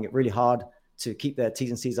 businesses finding it really hard to keep their T's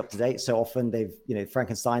and C's up to date. So often they've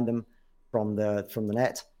Frankenstein them from the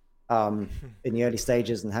net in the early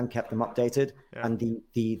stages and haven't kept them updated. Yeah. And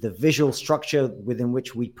the visual structure within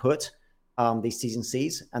which we put these T's and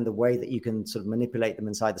C's and the way that you can sort of manipulate them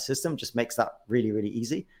inside the system just makes that really, really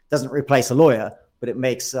easy. Doesn't replace a lawyer, but it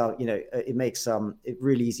makes it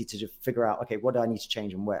really easy to just figure out, okay, what do I need to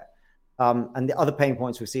change and where? And the other pain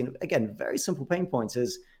points we've seen, again, very simple pain points,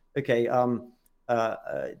 is, okay,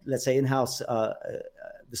 let's say in-house, the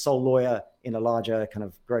sole lawyer in a larger kind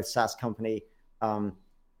of growth SaaS company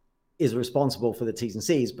is responsible for the T's and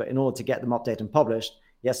C's, but in order to get them updated and published,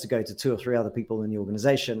 he has to go to 2 or 3 other people in the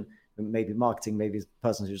organization, maybe marketing, maybe the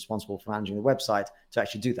person who's responsible for managing the website, to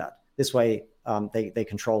actually do that. This way, they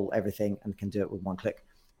control everything and can do it with one click.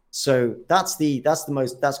 So that's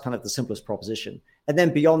kind of the simplest proposition. And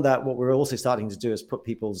then beyond that, what we're also starting to do is put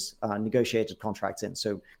people's negotiated contracts in.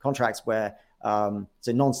 So contracts where, so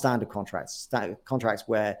non-standard contracts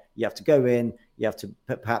where you have to go in, you have to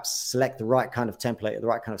perhaps select the right kind of template, the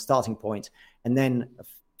right kind of starting point, and then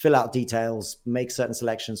fill out details, make certain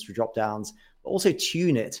selections through drop downs, but also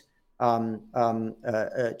tune it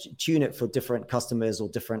for different customers or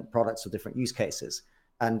different products or different use cases,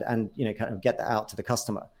 and kind of get that out to the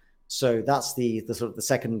customer. So that's the sort of the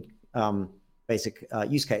second basic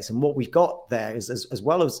use case. And what we've got there is, as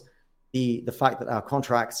well as the fact that our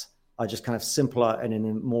contracts are just kind of simpler and in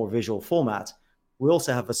a more visual format, we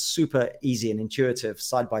also have a super easy and intuitive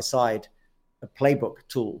side-by-side playbook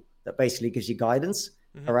tool that basically gives you guidance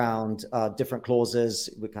around different clauses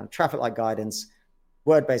with kind of traffic light guidance,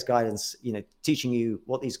 word-based guidance, teaching you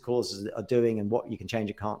what these clauses are doing and what you can change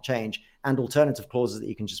and can't change, and alternative clauses that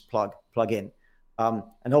you can just plug in.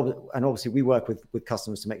 And obviously we work with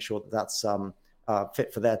customers to make sure that that's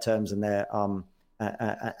fit for their terms and their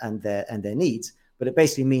needs. But it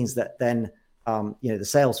basically means that then the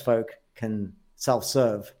sales folk can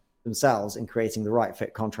self-serve themselves in creating the right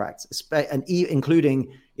fit contracts, and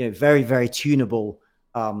including very, very tunable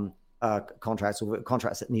contracts, or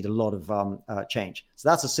contracts that need a lot of change. So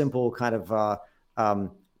that's a simple kind of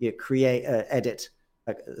create, edit,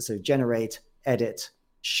 so generate, edit,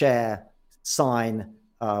 share, sign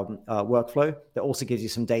workflow that also gives you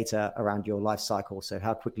some data around your life cycle. So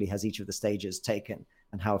how quickly has each of the stages taken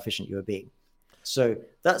and how efficient you are being. So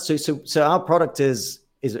that's so our product is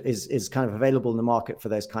kind of available in the market for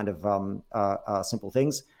those kind of simple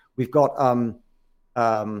things. We've got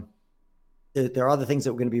there are other things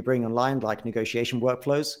that we're going to be bringing online, like negotiation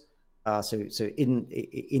workflows. So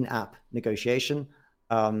in-app negotiation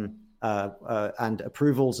and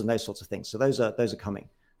approvals and those sorts of things. So those are coming.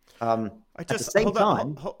 At the same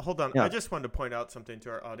time, hold on. Yeah. I just wanted to point out something to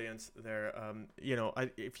our audience there.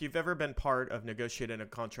 If you've ever been part of negotiating a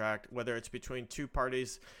contract, whether it's between two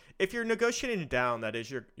parties, if you're negotiating down, that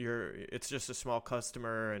is it's just a small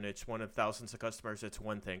customer and it's one of thousands of customers, it's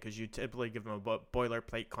one thing, because you typically give them a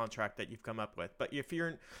boilerplate contract that you've come up with. But if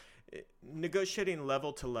you're negotiating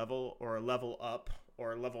level to level, or a level up,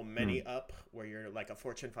 or a level many up, where you're like a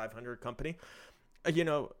Fortune 500 company,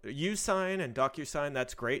 USign and DocuSign,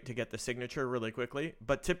 that's great to get the signature really quickly.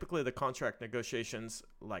 But typically the contract negotiations,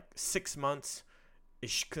 like 6 months,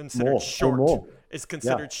 is considered short. Is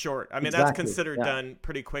considered short. I mean, exactly. That's considered done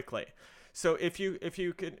pretty quickly. So if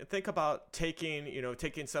you could think about taking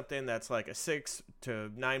something that's like a 6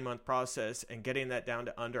 to 9 month process and getting that down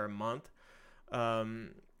to under a month,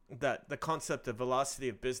 that the concept of velocity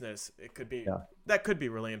of business, that could be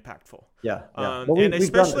really impactful. And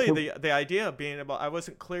especially the idea of being able, I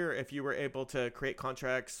wasn't clear if you were able to create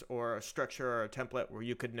contracts or a structure or a template where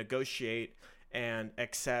you could negotiate and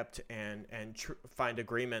accept and find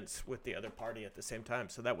agreements with the other party at the same time.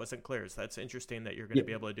 So that wasn't clear. So that's interesting that you're going to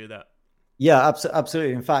be able to do that. Yeah,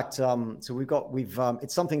 absolutely. In fact, so we've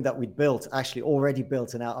it's something that we already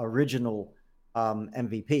built in our original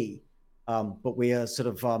MVP. But we are sort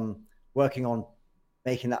of working on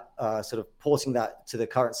making that sort of porting that to the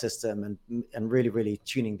current system and really, really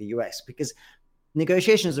tuning the UX, because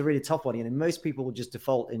negotiation is a really tough one. Most people will just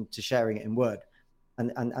default into sharing it in Word.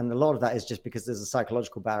 And a lot of that is just because there's a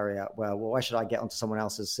psychological barrier where, well, why should I get onto someone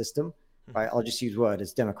else's system? Right? I'll just use Word.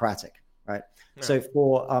 It's democratic. Right. Yeah.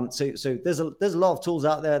 So there's a lot of tools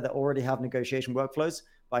out there that already have negotiation workflows,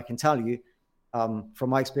 but I can tell you from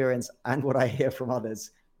my experience and what I hear from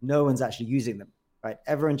others, no one's actually using them, right?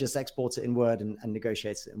 Everyone just exports it in Word and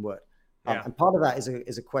negotiates it in Word. And part of that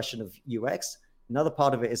is a question of UX, Another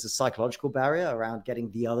part of it is the psychological barrier around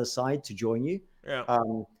getting the other side to join you. Yeah.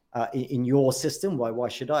 In your system. Why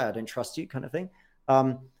should I don't trust you, kind of thing.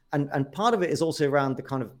 And part of it is also around the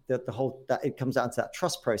kind of the whole, that it comes down to that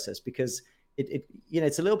trust process, because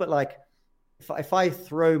it's a little bit like if I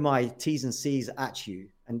throw my T's and C's at you,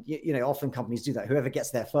 and often companies do that, whoever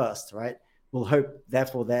gets there first, right, will hope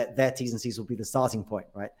therefore their T's and C's will be the starting point,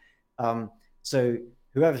 right? So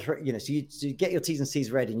whoever, so you get your T's and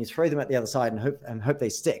C's ready and you throw them at the other side and hope they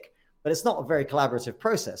stick, but it's not a very collaborative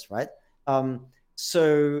process, right?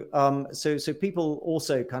 So people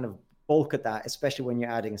also kind of balk at that, especially when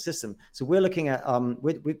you're adding a system. So we're looking at,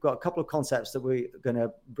 we've got a couple of concepts that we're going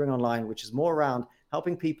to bring online, which is more around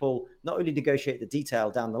helping people not only negotiate the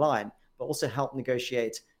detail down the line, but also help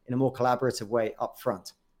negotiate in a more collaborative way up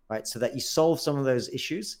front, right? So that you solve some of those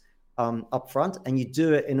issues up front, and you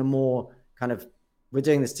do it in a more kind of, we're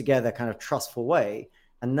doing this together kind of trustful way.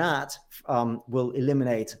 And that will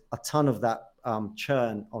eliminate a ton of that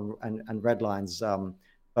churn and red lines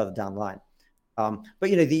further down the line. But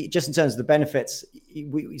just in terms of the benefits,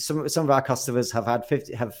 some of our customers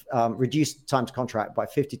have reduced time to contract by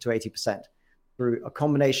 50 to 80% through a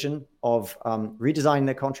combination of redesigning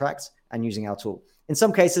their contracts and using our tool. In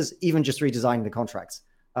some cases, even just redesigning the contracts.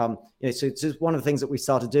 So it's just one of the things that we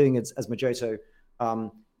started doing as Mojoto.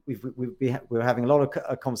 We're having a lot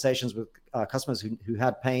of conversations with customers who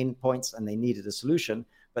had pain points and they needed a solution,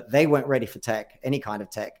 but they weren't ready for tech, any kind of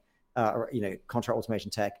tech, contract automation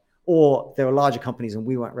tech, or there were larger companies and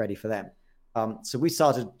we weren't ready for them. So we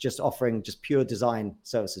started just offering just pure design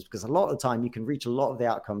services, because a lot of the time you can reach a lot of the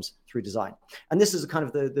outcomes through design. And this is kind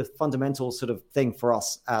of the fundamental sort of thing for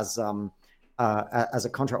us as a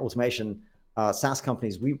contract automation SaaS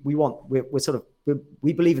companies. We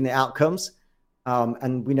believe in the outcomes.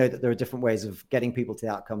 And we know that there are different ways of getting people to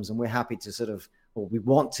the outcomes, and we're happy to we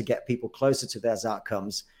want to get people closer to those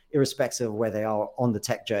outcomes, irrespective of where they are on the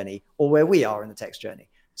tech journey or where we are in the tech journey.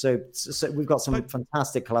 So we've got some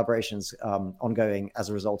fantastic collaborations ongoing as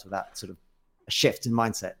a result of that sort of shift in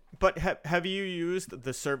mindset. But have you used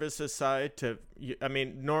the services side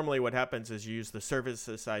normally what happens is you use the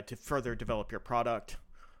services side to further develop your product.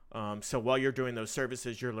 So while you're doing those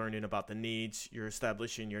services, you're learning about the needs, you're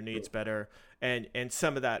establishing your needs better, and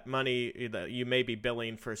some of that money that you may be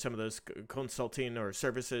billing for some of those consulting or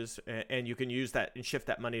services, and you can use that and shift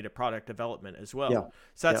that money to product development as well. Yeah.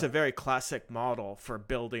 So that's a very classic model for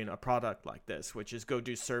building a product like this, which is go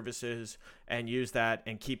do services and use that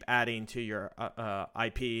and keep adding to your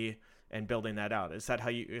IP and building that out. Is that how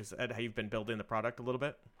you've been building the product a little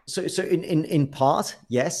bit? So in part,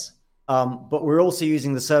 yes. But we're also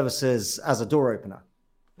using the services as a door opener.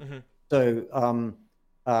 Mm-hmm. So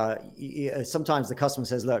sometimes the customer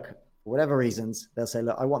says, look, for whatever reasons, they'll say,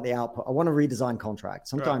 look, I want the output. I want a redesigned contract,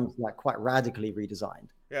 sometimes like quite radically redesigned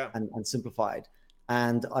and simplified.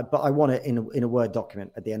 But I want it in a Word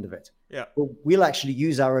document at the end of it. Yeah. But we'll actually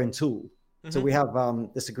use our own tool. Mm-hmm. So we have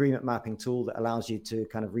this agreement mapping tool that allows you to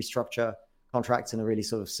kind of restructure contracts in a really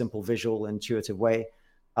sort of simple, visual, intuitive way.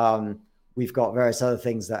 We've got various other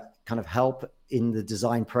things that kind of help in the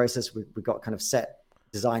design process. We've got kind of set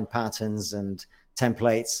design patterns and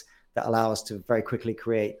templates that allow us to very quickly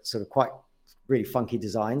create sort of quite really funky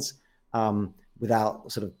designs without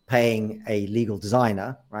sort of paying a legal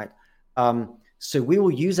designer, right? So we will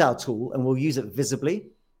use our tool and we'll use it visibly,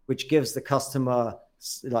 which gives the customer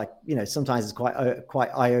sometimes it's quite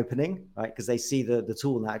eye-opening, right? Because they see the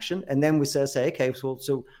tool in action. And then we say, okay,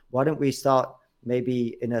 so why don't we start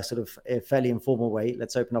maybe in a sort of a fairly informal way,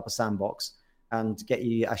 let's open up a sandbox and get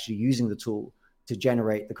you actually using the tool to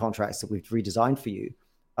generate the contracts that we've redesigned for you.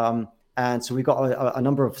 And so we've got a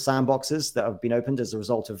number of sandboxes that have been opened as a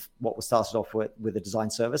result of what was started off with a design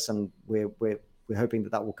service. And we're hoping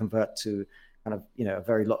that will convert to kind of, a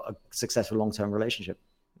very successful long-term relationship.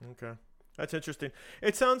 Okay. That's interesting.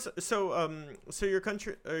 It sounds so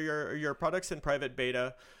your product's in private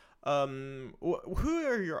beta. Have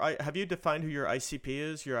you defined who your ICP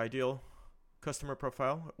is, your ideal customer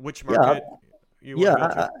profile? Which market you want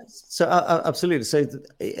to go to? Absolutely. So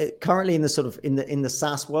currently in the sort of in the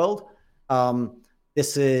SaaS world,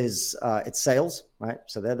 this is it's sales, right?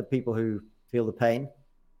 So they're the people who feel the pain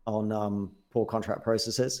on poor contract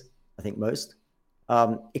processes. I think most.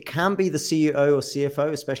 It can be the CEO or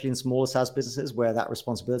CFO, especially in smaller SaaS businesses where that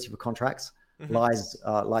responsibility for contracts lies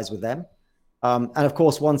with them. And of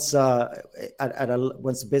course, once the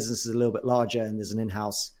business is a little bit larger and there's an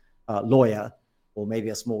in-house lawyer or maybe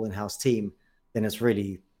a small in-house team, then it's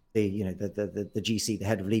really the GC, the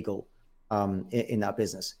head of legal in that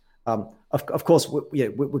business. Of course,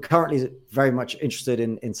 we're currently very much interested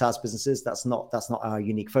in SaaS businesses. That's not our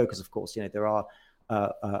unique focus. Of course, there are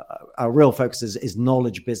our real focus is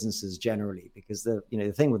knowledge businesses generally, because the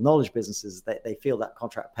thing with knowledge businesses is that they feel that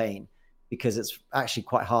contract pain, because it's actually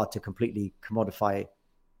quite hard to completely commodify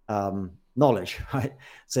knowledge, right?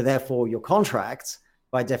 So therefore, your contracts,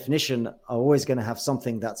 by definition, are always going to have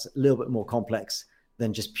something that's a little bit more complex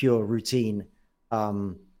than just pure routine,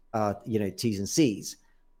 T's and C's.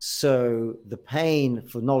 So the pain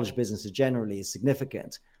for knowledge businesses generally is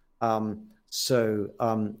significant. So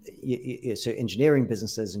engineering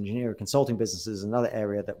businesses, engineering consulting businesses, another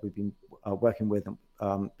area that we've been working with,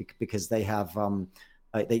 because they have,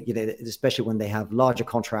 especially when they have larger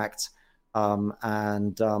contracts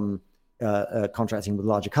and contracting with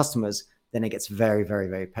larger customers, then it gets very, very,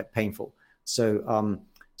 very painful. So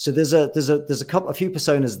there's a few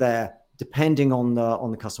personas there, depending on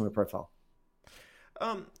the customer profile.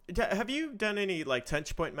 Have you done any like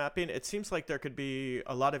touch point mapping? It seems like there could be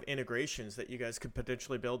a lot of integrations that you guys could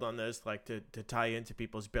potentially build on this, like to tie into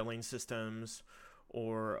people's billing systems,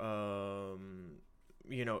 or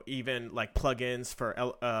even like plugins for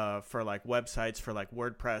like websites, for like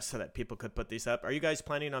WordPress, so that people could put these up. Are you guys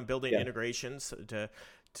planning on building integrations to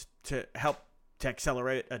help to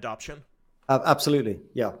accelerate adoption? Absolutely,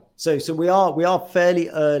 yeah. So we are fairly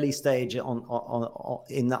early stage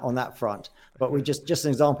on that front, but we just an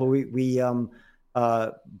example, we recently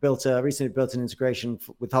built an integration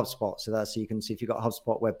with HubSpot, so you can see if you've got a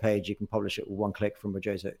HubSpot web page, you can publish it with one click from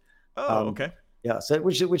Mojoto. Oh, okay. Yeah, so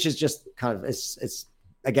which is just kind of it's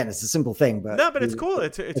again, it's a simple thing, but it's cool.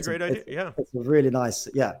 It's a great idea. Yeah, it's a really nice.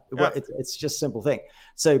 Yeah. It's just a simple thing.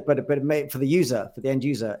 So, but it made for the end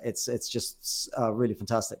user, it's just really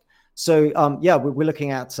fantastic. So we're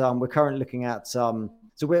looking at we're currently looking at so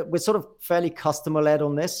we're sort of fairly customer led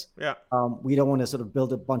on this. Yeah. We don't want to sort of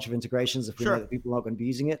build a bunch of integrations if we know that people aren't going to be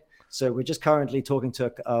using it. So we're just currently talking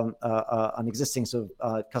to an existing sort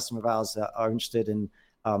of customer of ours that are interested in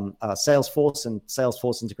Salesforce, and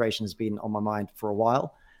Salesforce integration has been on my mind for a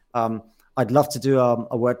while. I'd love to do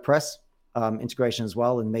a WordPress integration as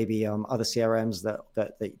well, and maybe other CRMs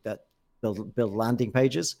that build landing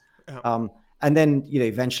pages. Yeah. And then,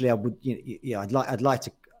 eventually I would, I'd like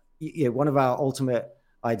to, one of our ultimate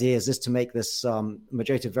ideas is to make this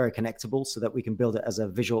Mojoto very connectable, so that we can build it as a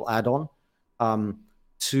visual add-on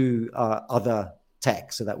to other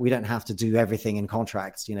tech, so that we don't have to do everything in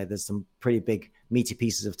contracts. There's some pretty big meaty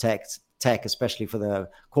pieces of tech, especially for the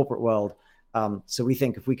corporate world. So we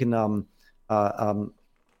think if we can,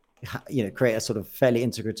 create a sort of fairly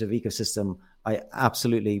integrative ecosystem, I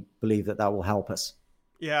absolutely believe that will help us.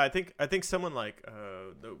 Yeah, I think someone like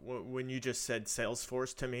when you just said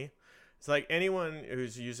Salesforce to me, it's like anyone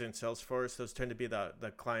who's using Salesforce, those tend to be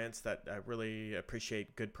the clients that really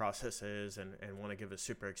appreciate good processes and want to give a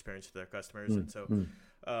super experience to their customers. And so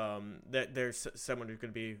that there's someone who's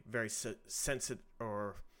going to be very sensitive,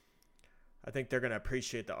 or I think they're going to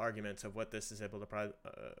appreciate the arguments of what this is able to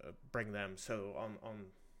bring them. So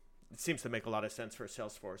it seems to make a lot of sense for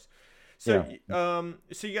Salesforce. So,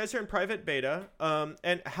 so you guys are in private beta,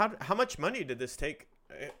 and how much money did this take?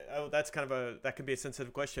 That's that can be a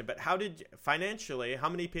sensitive question, but financially, how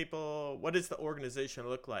many people, what does the organization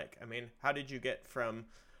look like? I mean, how did you get from,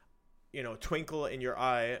 twinkle in your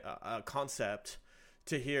eye concept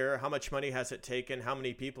to here? How much money has it taken? How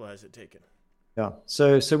many people has it taken? Yeah.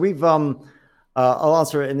 So we've, I'll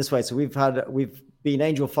answer it in this way. So we've been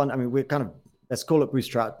angel fund. I mean, we're kind of, let's call it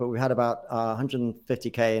bootstrap, but we had about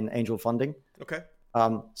 150K in angel funding. Okay.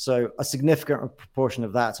 So a significant proportion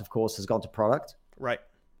of that, of course, has gone to product. Right.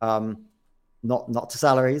 Not to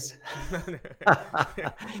salaries.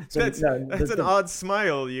 That's an odd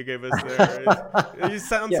smile you gave us there. You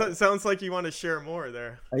sounds like you want to share more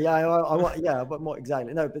there. Yeah, I want. Yeah, but more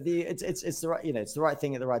exactly. No, but it's the right, it's the right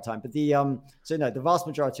thing at the right time. But the vast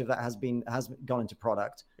majority of that has gone into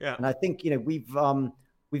product. Yeah. And I think we've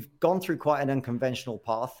gone through quite an unconventional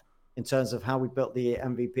path in terms of how we built the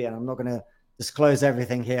MVP, and I'm not going to disclose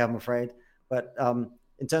everything here, I'm afraid. But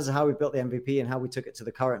in terms of how we built the MVP and how we took it to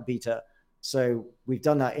the current beta. So we've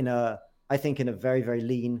done that in a very, very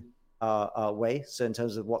lean way. So in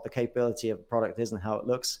terms of what the capability of the product is and how it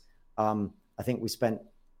looks, I think we spent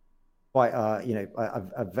quite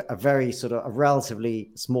a very sort of a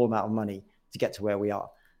relatively small amount of money to get to where we are.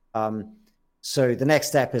 So the next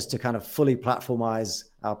step is to kind of fully platformize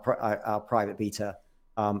our private beta,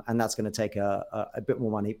 and that's going to take a bit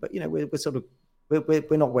more money. But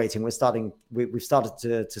we're not waiting. We've started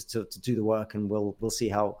to do the work, and we'll see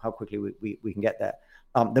how quickly we can get there.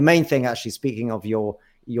 The main thing, actually, speaking of your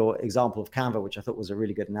example of Canva, which I thought was a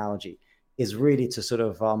really good analogy, is really to sort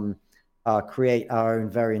of create our own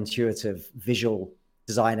very intuitive visual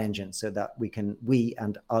design engine, so that we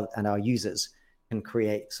and our users can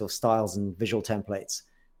create sort of styles and visual templates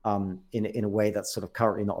in a way that's sort of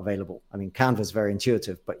currently not available. I mean, Canva is very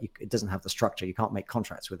intuitive, but it doesn't have the structure. You can't make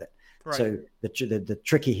contracts with it. Right. So the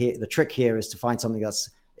trick here is to find something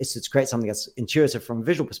to create something that's intuitive from a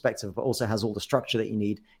visual perspective, but also has all the structure that you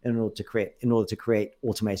need in order to create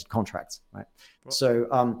automated contracts, right? Well,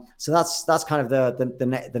 so that's kind of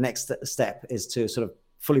the next step, is to sort of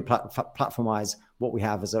fully platformize what we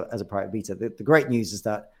have as a private beta. The great news is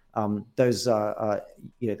that those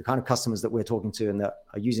the kind of customers that we're talking to and that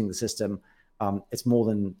are using the system, it's more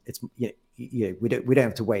than we don't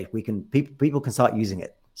have to wait. People can start using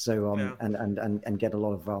it. So and get a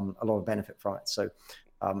lot of benefit from it. So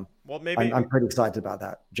well, maybe I'm pretty excited about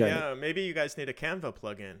that journey. Yeah, maybe you guys need a Canva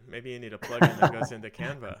plugin. Maybe you need a plugin that goes into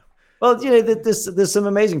Canva. Well, there's some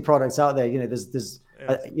amazing products out there.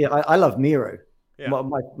 I love Miro. Yeah.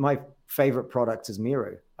 My favorite product is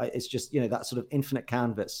Miro. It's just that sort of infinite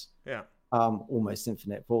canvas. Yeah. Almost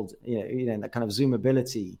infinite. That kind of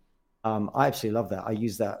zoomability. I absolutely love that. I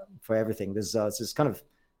use that for everything. There's kind of,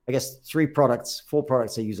 I guess, 4 products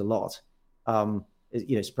I use a lot.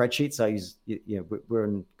 Spreadsheets. I use, we're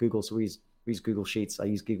in Google, so we use Google Sheets. I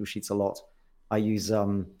use Google Sheets a lot. I use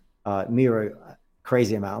Miro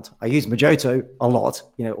crazy amount. I use Magento a lot.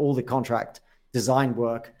 All the contract design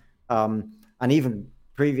work, and even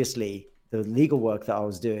previously the legal work that I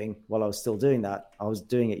was doing while I was still doing that, I was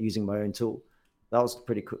doing it using my own tool. That was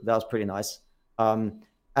pretty cool. That was pretty nice.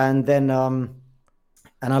 And then.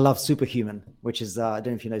 And I love Superhuman, which is, I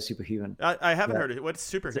don't know if you know Superhuman. I haven't heard of it. What's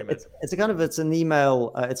Superhuman? It's an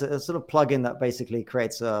email, it's a sort of plugin that basically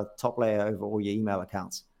creates a top layer over all your email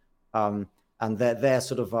accounts. And they're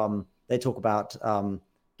sort of, they talk about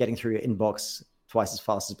getting through your inbox twice as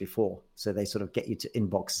fast as before. So they sort of get you to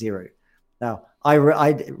inbox 0. Now, I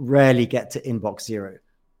rarely get to inbox 0,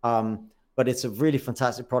 but it's a really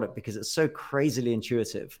fantastic product because it's so crazily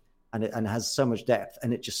intuitive and it has so much depth,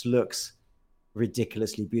 and it just looks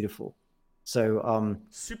ridiculously beautiful. So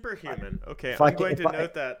Superhuman. Okay, I'm going to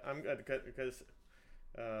note that. I'm because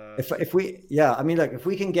if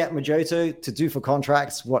we can get Magento to do for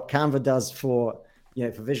contracts what Canva does for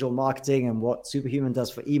for visual marketing, and what Superhuman does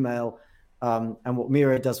for email, and what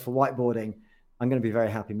Miro does for whiteboarding, I'm going to be a very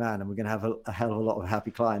happy man, and we're going to have a hell of a lot of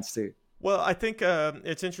happy clients too. Well, I think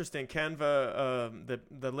it's interesting. Canva,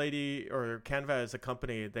 the lady, or Canva as a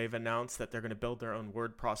company, they've announced that they're going to build their own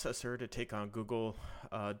word processor to take on Google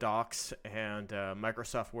Docs and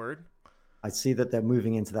Microsoft Word. I see that they're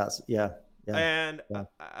moving into that. Yeah. And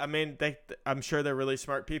I mean, I'm sure they're really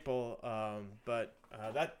smart people, but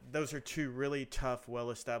those are 2 really tough,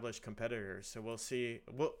 well-established competitors. So we'll see.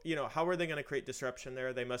 Well, how are they going to create disruption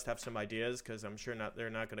there? They must have some ideas, because I'm sure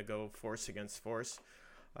they're not going to go force against force.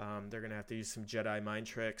 They're going to have to use some Jedi mind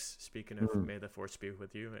tricks. Speaking of, may the force be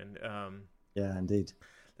with you. And yeah, indeed.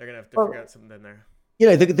 They're going to have to figure out something in there.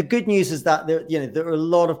 The good news is that there are a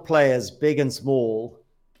lot of players, big and small,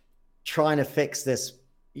 trying to fix this.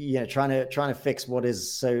 Trying to fix what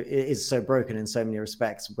is so broken in so many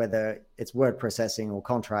respects, whether it's word processing or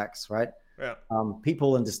contracts, right? Yeah.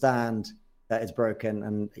 People understand that it's broken,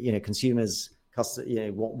 and consumers,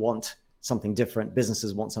 want something different.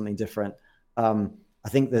 Businesses want something different. I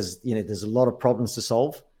think there's a lot of problems to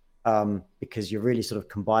solve, because you're really sort of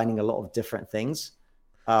combining a lot of different things,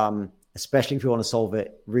 especially if you want to solve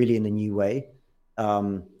it really in a new way,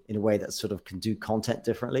 in a way that sort of can do content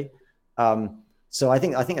differently. So I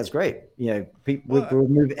think that's great. People we'll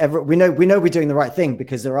move. We know we're doing the right thing,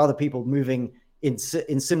 because there are other people moving in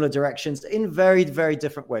similar directions in very, very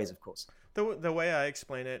different ways, of course. The way I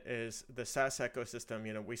explain it is the SaaS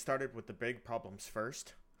ecosystem. We started with the big problems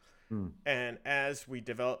first. And as we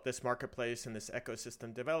develop this marketplace and this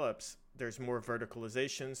ecosystem develops, there's more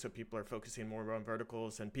verticalization. So people are focusing more on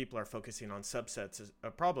verticals, and people are focusing on subsets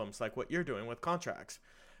of problems, like what you're doing with contracts.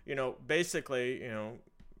 Basically,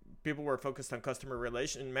 people were focused on customer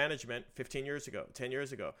relation management 15 years ago, 10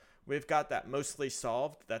 years ago. We've got that mostly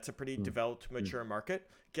solved. That's a pretty developed, mature market.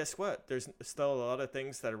 Guess what? There's still a lot of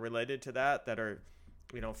things that are related to that are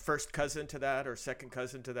first cousin to that or second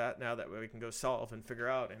cousin to that, now that we can go solve and figure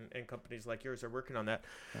out, and companies like yours are working on that.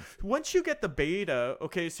 Yeah. Once you get the beta,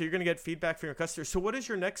 okay, so you're going to get feedback from your customers. So what is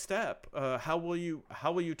your next step? How will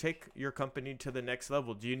you take your company to the next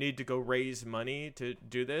level? Do you need to go raise money to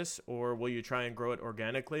do this, or will you try and grow it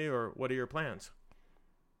organically, or what are your plans?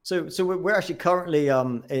 So we're actually currently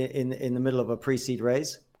in the middle of a pre-seed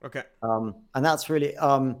raise. Okay. And that's really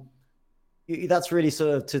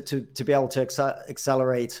sort of to be able to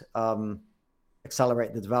accelerate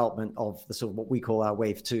accelerate the development of the sort of what we call our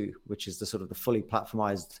wave 2, which is the sort of the fully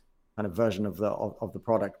platformized kind of version of the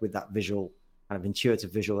product with that visual kind of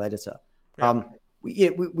intuitive visual editor. Yeah. We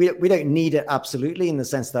don't need it absolutely, in the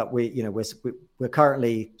sense that we're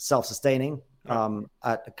currently self-sustaining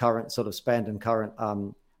at the current sort of spend and current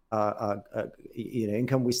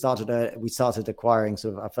income. We started acquiring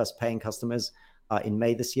sort of our first paying customers in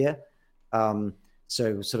May this year.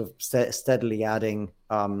 So sort of steadily adding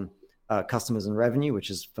customers and revenue, which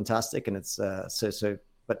is fantastic. And it's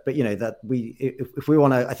but that if we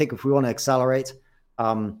want to accelerate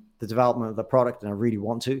the development of the product, and I really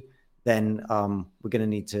want to, then we're going to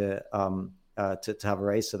need to have a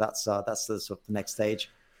raise. So that's the sort of the next stage,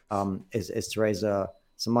 is to raise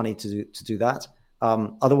some money to do that.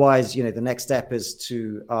 Otherwise, the next step is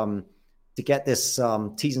to get this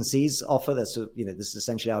T's and C's offer. That's this is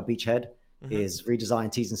essentially our beachhead, is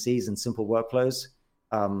redesign T's and C's and simple workflows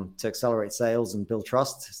to accelerate sales and build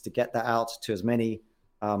trust, is to get that out to as many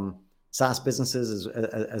SaaS businesses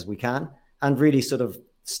as we can, and really sort of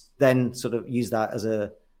then sort of use that as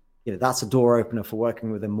that's a door opener for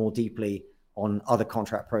working with them more deeply on other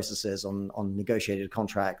contract processes, on negotiated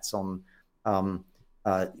contracts, on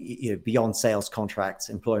beyond sales contracts,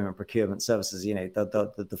 employment, procurement, services,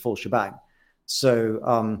 the full shebang.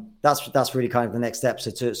 So that's really kind of the next step.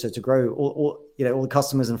 So to grow all the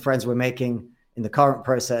customers and friends we're making in the current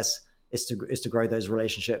process is to grow those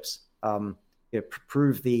relationships,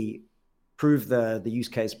 prove the use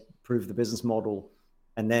case, prove the business model,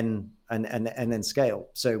 and then scale.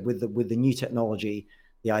 So with the new technology,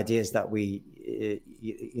 the idea is that we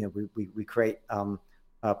create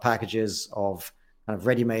packages of kind of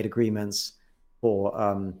ready-made agreements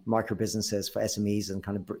for micro businesses, for SMEs, and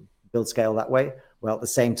kind of build scale that way. While at the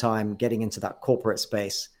same time getting into that corporate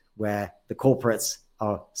space where the corporates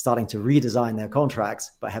are starting to redesign their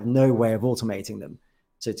contracts but have no way of automating them.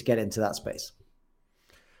 So to get into that space.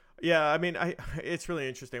 Yeah, I mean, it's really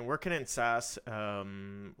interesting working in SaaS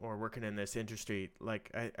or working in this industry.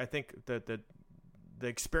 Like, I think that the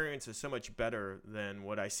experience is so much better than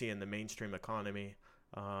what I see in the mainstream economy.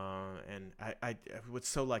 And I would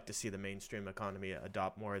so like to see the mainstream economy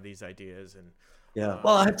adopt more of these ideas. And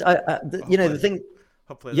well, the thing.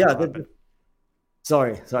 Hopefully,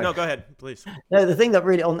 sorry. No, go ahead, please. No, the thing that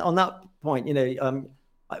really on that point,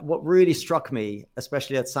 what really struck me,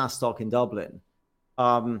 especially at SaaS Talk in Dublin,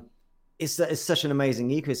 is that it's such an amazing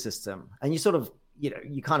ecosystem, and you sort of,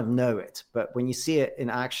 you kind of know it, but when you see it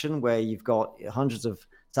in action, where you've got hundreds of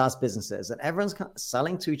SaaS businesses and everyone's kind of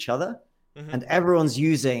selling to each other, and everyone's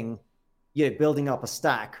using, building up a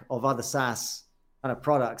stack of other SaaS kind of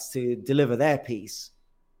products to deliver their piece,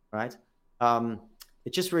 right?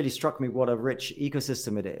 It just really struck me what a rich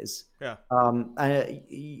ecosystem it is. Yeah.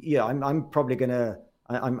 I'm probably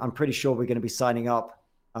I'm pretty sure we're going to be signing up.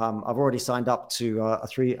 I've already signed up to a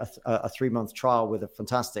 3-month trial with a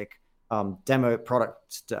fantastic demo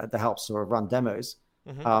product that helps sort of run demos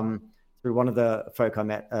through one of the folk I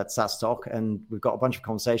met at SaaS Talk, and we've got a bunch of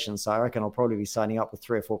conversations. So I reckon I'll probably be signing up with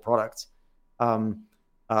 3 or 4 products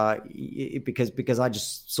because I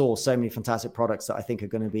just saw so many fantastic products that I think are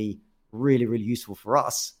going to be really, really useful for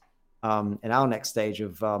us in our next stage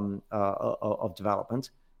of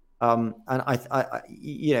development. And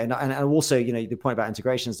and also, the point about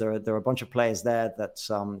integrations, there are a bunch of players there that,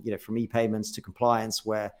 from e-payments to compliance,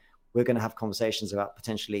 where we're going to have conversations about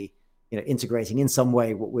potentially, integrating in some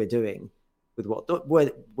way what we're doing with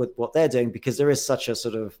what they're doing, because there is such a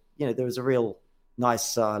sort of, there is a real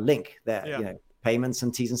nice link there, payments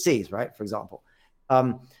and T's and C's, right? For example.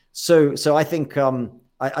 So I think,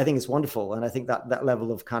 I think it's wonderful. And I think that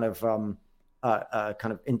level of kind of,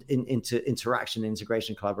 into interaction,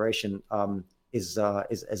 integration, collaboration is I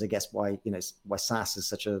guess why SaaS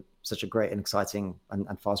is such a great and exciting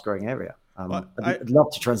and fast growing area. I'd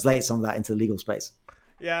love to translate some of that into the legal space.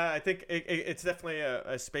 Yeah, I think it's definitely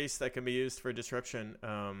a space that can be used for disruption.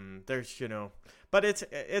 There's but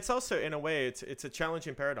it's also, in a way, it's a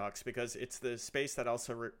challenging paradox, because it's the space that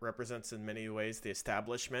also represents in many ways the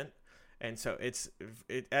establishment. And so it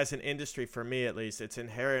as an industry, for me at least, it's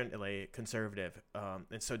inherently conservative.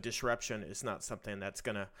 And so disruption is not something that's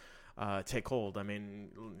going to take hold. I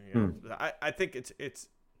mean, I think it's,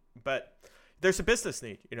 but there's a business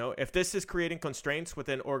need. If this is creating constraints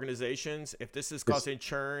within organizations, if this is causing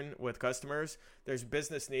churn with customers, there's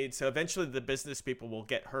business needs. So eventually the business people will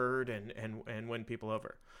get heard and win people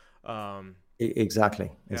over.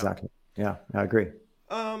 Exactly. Yeah, I agree.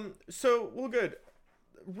 So, well, good.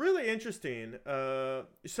 Really interesting.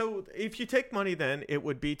 So if you take money, then it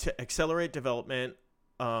would be to accelerate development,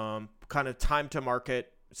 kind of time to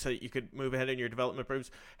market, so that you could move ahead in your development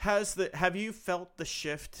programs. Have you felt the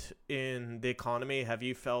shift in the economy? Have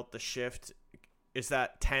you felt the shift? Is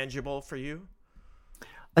that tangible for you?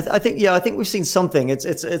 I think we've seen something.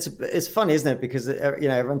 It's funny, isn't it? Because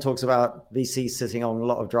everyone talks about VCs sitting on a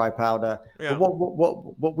lot of dry powder. Yeah. But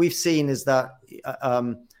what we've seen is that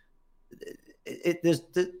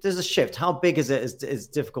there's a shift. How big is it is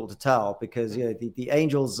difficult to tell, because the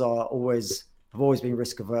angels have always been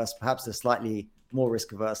risk averse. Perhaps they're slightly more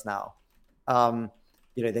risk averse now.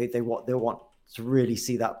 They want to really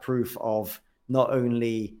see that proof of not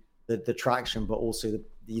only the traction, but also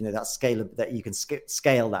that scale that you can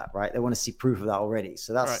scale that, right? They want to see proof of that already.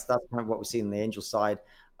 So that's kind of what we see on the angel side.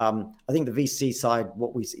 I think the VC side,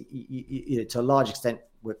 what we see, to a large extent,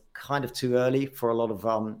 we're kind of too early for a lot of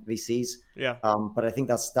VCs. Yeah. But I think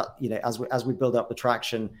that's as we build up the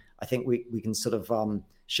traction, I think we can sort of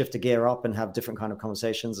shift a gear up and have different kind of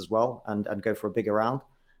conversations as well, and go for a bigger round.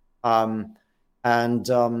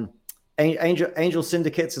 Angel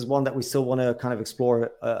syndicates is one that we still want to kind of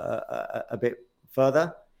explore a bit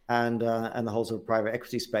further, and the whole sort of private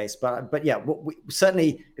equity space. But yeah,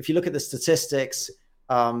 certainly if you look at the statistics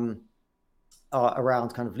around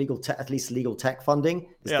kind of at least legal tech funding,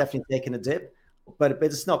 it's definitely taken a dip. But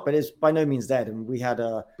it's by no means dead. And we had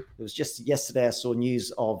it was just yesterday I saw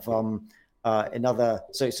news of another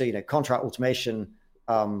contract automation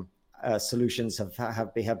solutions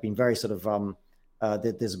have been very sort of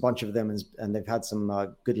there's a bunch of them, and they've had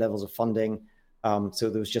some good levels of funding. So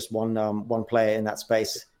there was just one player in that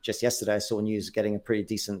space. Just yesterday I saw news getting a pretty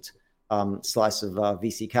decent slice of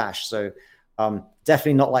VC cash. So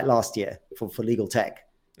definitely not like last year for legal tech.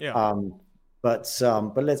 Yeah. But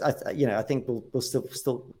I think we'll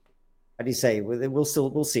still, how do you say, we'll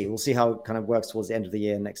see how it kind of works towards the end of the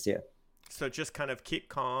year next year. So just kind of keep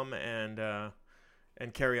calm and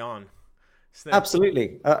carry on.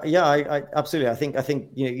 Absolutely. I absolutely. I think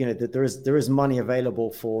that there is money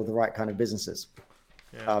available for the right kind of businesses.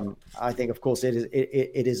 Yeah. I think, of course, it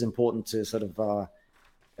is important to sort of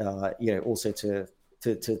also to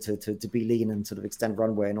be lean and sort of extend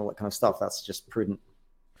runway and all that kind of stuff. That's just prudent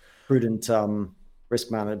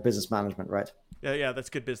business management, right? Yeah, that's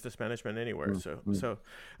good business management anywhere. So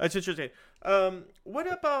that's interesting.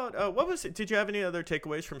 What about did you have any other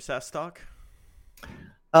takeaways from SaaS Talk?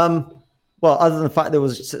 Well, other than the fact there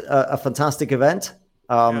was a fantastic event.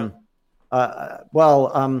 Well,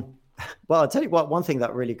 I'll tell you what. One thing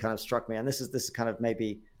that really kind of struck me, and this is kind of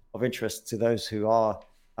maybe of interest to those who are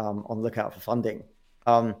on the lookout for funding.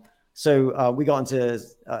 So we got into.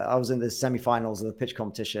 I was in the semifinals of the pitch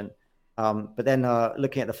competition, but then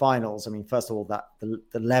looking at the finals. I mean, first of all, that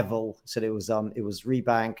the level. So it was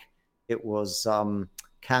Rebank, it was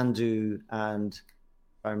Candu, and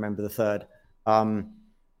I remember the third.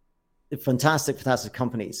 Fantastic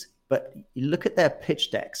companies, but you look at their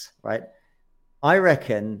pitch decks, right? I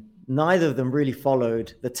reckon neither of them really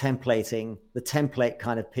followed the template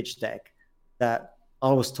kind of pitch deck that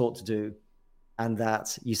I was taught to do, and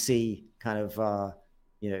that you see kind of on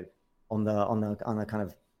the kind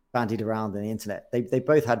of bandied around on the internet. They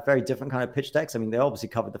both had very different kind of pitch decks. I mean, they obviously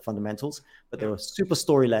covered the fundamentals, but they were super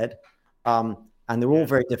story led, and they're all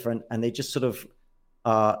very different, and they just sort of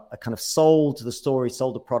kind of sold the story,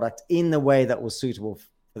 sold the product in the way that was suitable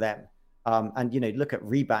for them. And look at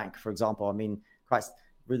Rebank, for example. I mean, Christ,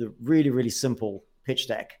 really, really simple pitch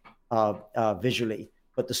deck visually,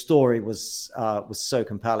 but the story was so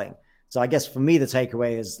compelling. So I guess for me, the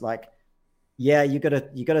takeaway is like, yeah, you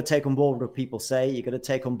gotta take on board what people say. You gotta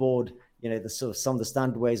take on board, the sort of some of the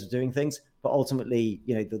standard ways of doing things. But ultimately,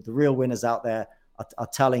 the real winners out there are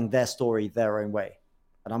telling their story their own way.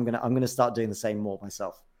 And I'm gonna start doing the same more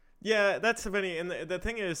myself. Yeah, that's funny. And the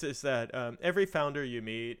thing is that every founder you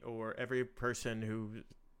meet, or every person who's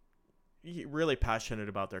really passionate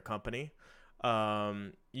about their company,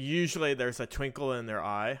 usually there's a twinkle in their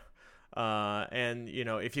eye. And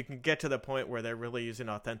if you can get to the point where they're really using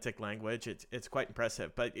authentic language, it's quite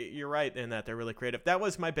impressive. But you're right in that they're really creative. That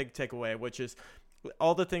was my big takeaway, which is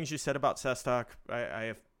all the things you said about SaaS Talk. I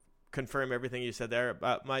have confirm everything you said there.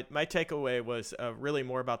 But my takeaway was really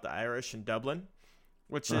more about the Irish in Dublin,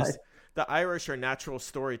 which is the Irish are natural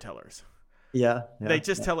storytellers. Yeah, they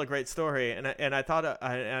just tell a great story, and I thought,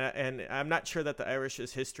 and I'm not sure that the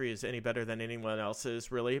Irish's history is any better than anyone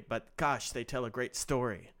else's, really. But gosh, they tell a great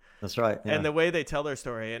story. That's right. Yeah. And the way they tell their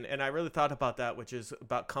story, and I really thought about that, which is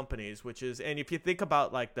about companies, and if you think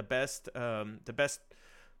about like the best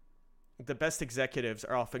executives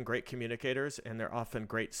are often great communicators, and they're often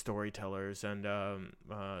great storytellers, and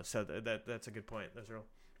so that's a good point. That's real.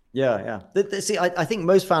 Yeah. See, I think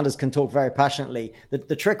most founders can talk very passionately.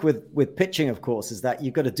 The trick with pitching, of course, is that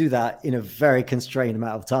you've got to do that in a very constrained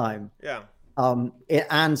amount of time, Yeah.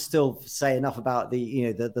 and still say enough about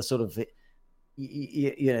the sort of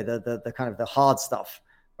the kind of the hard stuff,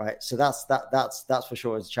 right? So that's for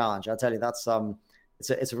sure is a challenge. I tell you, that's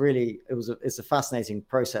it's a fascinating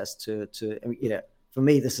process to for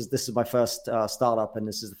me, this is my first startup, and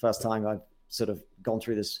this is the first time I've sort of gone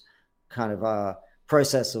through this kind of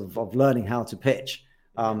process of learning how to pitch.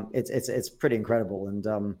 It's pretty incredible,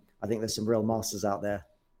 and I think there's some real masters out there.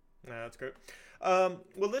 Yeah, that's great. Well,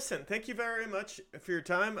 listen, thank you very much for your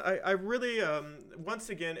time. I really, once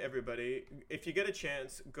again, everybody, if you get a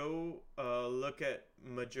chance, go look at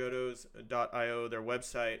Majodos.io, their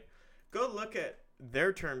website. Go look at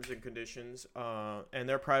their terms and conditions and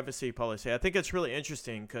their privacy policy. I think it's really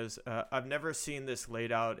interesting because I've never seen this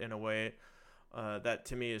laid out in a way that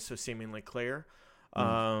to me is so seemingly clear.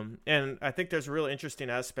 And I think there's a really interesting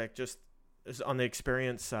aspect just on the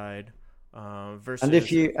experience side. Versus... And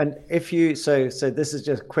if you so this is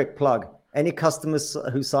just a quick plug. Any customers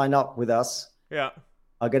who sign up with us, yeah,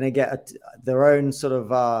 are going to get their own sort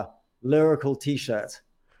of lyrical T-shirt.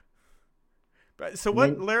 So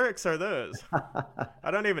what lyrics are those? I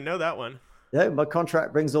don't even know that one. Yeah, my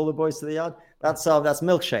contract brings all the boys to the yard. That's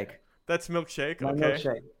Milkshake. That's Milkshake. My okay.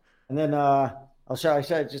 Milkshake. And then I'll show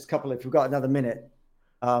just a couple if we've got another minute.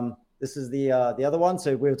 This is the other one.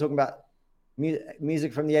 So we were talking about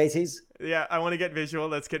music from the 80s. Yeah, I want to get visual.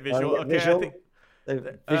 Let's get visual. Okay, visual, I think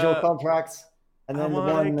the visual contracts, and then the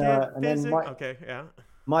one, and then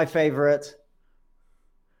my favorite.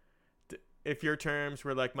 If your terms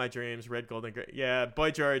were like my dreams, red, gold, and gray. Yeah, Boy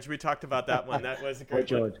George, we talked about that one. That was a great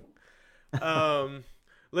Boy one.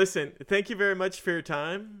 Listen, thank you very much for your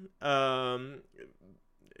time. I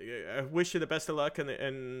wish you the best of luck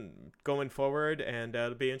and going forward, and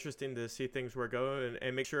it'll be interesting to see things where go,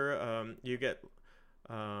 and make sure you get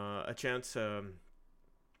a chance to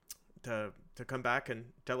come back and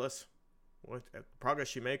tell us what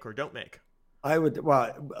progress you make or don't make. I would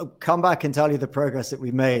come back and tell you the progress that we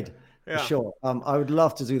made. Yeah. For sure. I would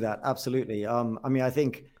love to do that. Absolutely. I mean, I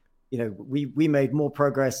think, we made more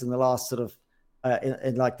progress in the last sort of,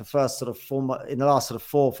 in like the first sort of in the last sort of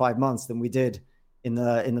 4 or 5 months than we did in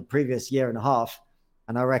the previous year and a half.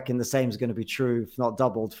 And I reckon the same is going to be true, if not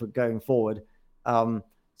doubled, for going forward.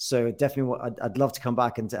 So definitely, I'd love to come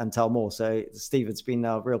back and tell more. So Steve, it's been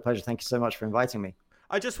a real pleasure. Thank you so much for inviting me.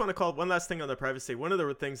 I just want to call one last thing on the privacy. One of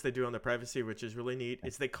the things they do on the privacy, which is really neat,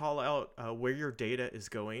 is they call out where your data is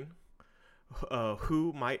going,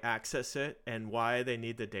 who might access it, and why they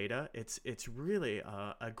need the data. It's really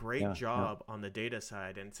a great job on the data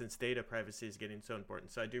side, and since data privacy is getting so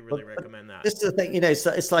important, so I do really recommend that. This is the thing,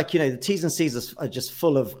 it's like the T's and C's are just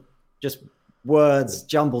full of just words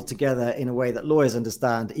jumbled together in a way that lawyers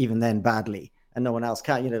understand, even then badly, and no one else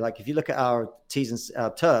can. Like if you look at our T's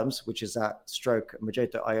and terms, which is that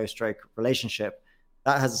Majodo.io relationship,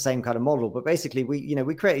 that has the same kind of model. But basically,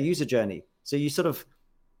 we create a user journey. So you sort of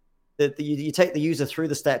you take the user through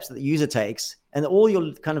the steps that the user takes, and all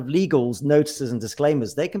your kind of legals, notices, and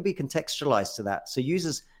disclaimers, they can be contextualized to that. So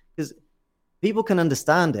users, because people can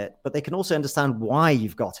understand it, but they can also understand why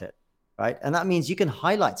you've got it, right? And that means you can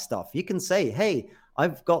highlight stuff. You can say, hey,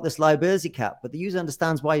 I've got this liability cap, but the user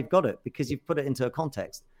understands why you've got it because you've put it into a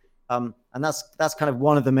context. And that's kind of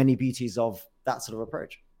one of the many beauties of that sort of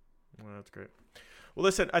approach. Well, that's great. Well,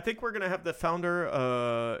 listen, I think we're going to have the founder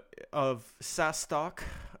of SaaStock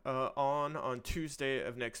on Tuesday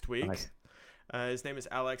of next week. Nice. His name is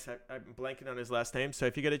Alex. I'm blanking on his last name. So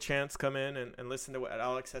if you get a chance, come in and listen to what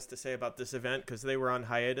Alex has to say about this event, because they were on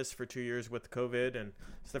hiatus for 2 years with COVID, and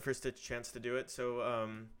it's the first chance to do it. So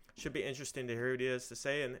should be interesting to hear what he has to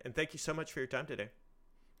say. And thank you so much for your time today.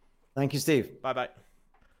 Thank you, Steve. Bye-bye.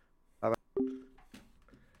 Bye-bye.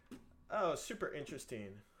 Oh, super interesting.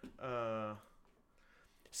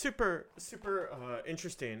 Super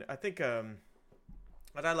interesting. I think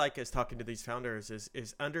what I like is talking to these founders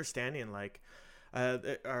is understanding, like,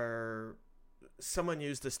 someone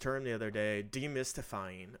used this term the other day,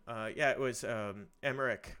 demystifying. It was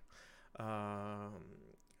Emmerich.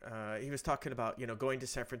 He was talking about, going to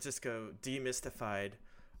San Francisco demystified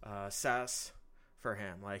SaaS for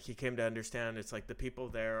him. Like, he came to understand it's like the people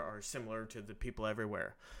there are similar to the people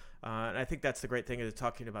everywhere. And I think that's the great thing of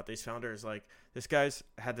talking about these founders. Like, this guy's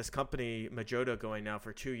had this company, Majodo, going now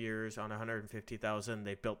for 2 years on 150,000.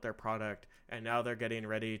 They built their product, and now they're getting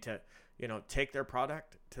ready to, take their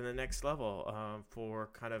product to the next level for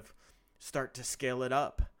kind of start to scale it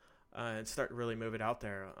up and start to really move it out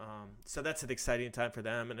there. So that's an exciting time for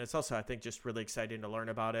them. And it's also, I think, just really exciting to learn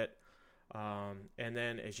about it. And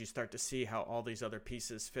then as you start to see how all these other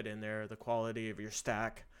pieces fit in there, the quality of your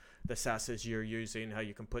stack, the SASs you're using, how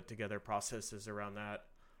you can put together processes around that,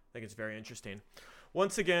 I think it's very interesting.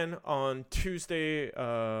 Once again, on Tuesday,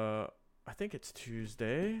 I think it's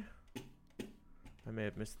Tuesday. I may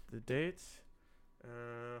have missed the dates.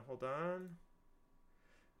 Hold on.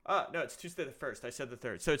 No, it's Tuesday the 1st. I said the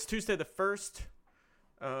 3rd. So it's Tuesday the 1st.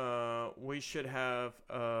 We should have,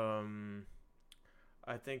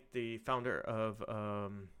 I think, the founder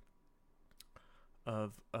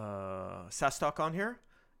of SaaS Talk on here.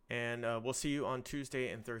 And we'll see you on Tuesday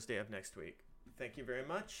and Thursday of next week. Thank you very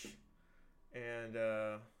much. And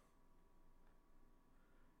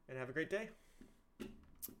have a great day.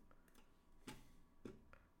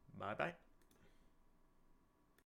 Bye-bye.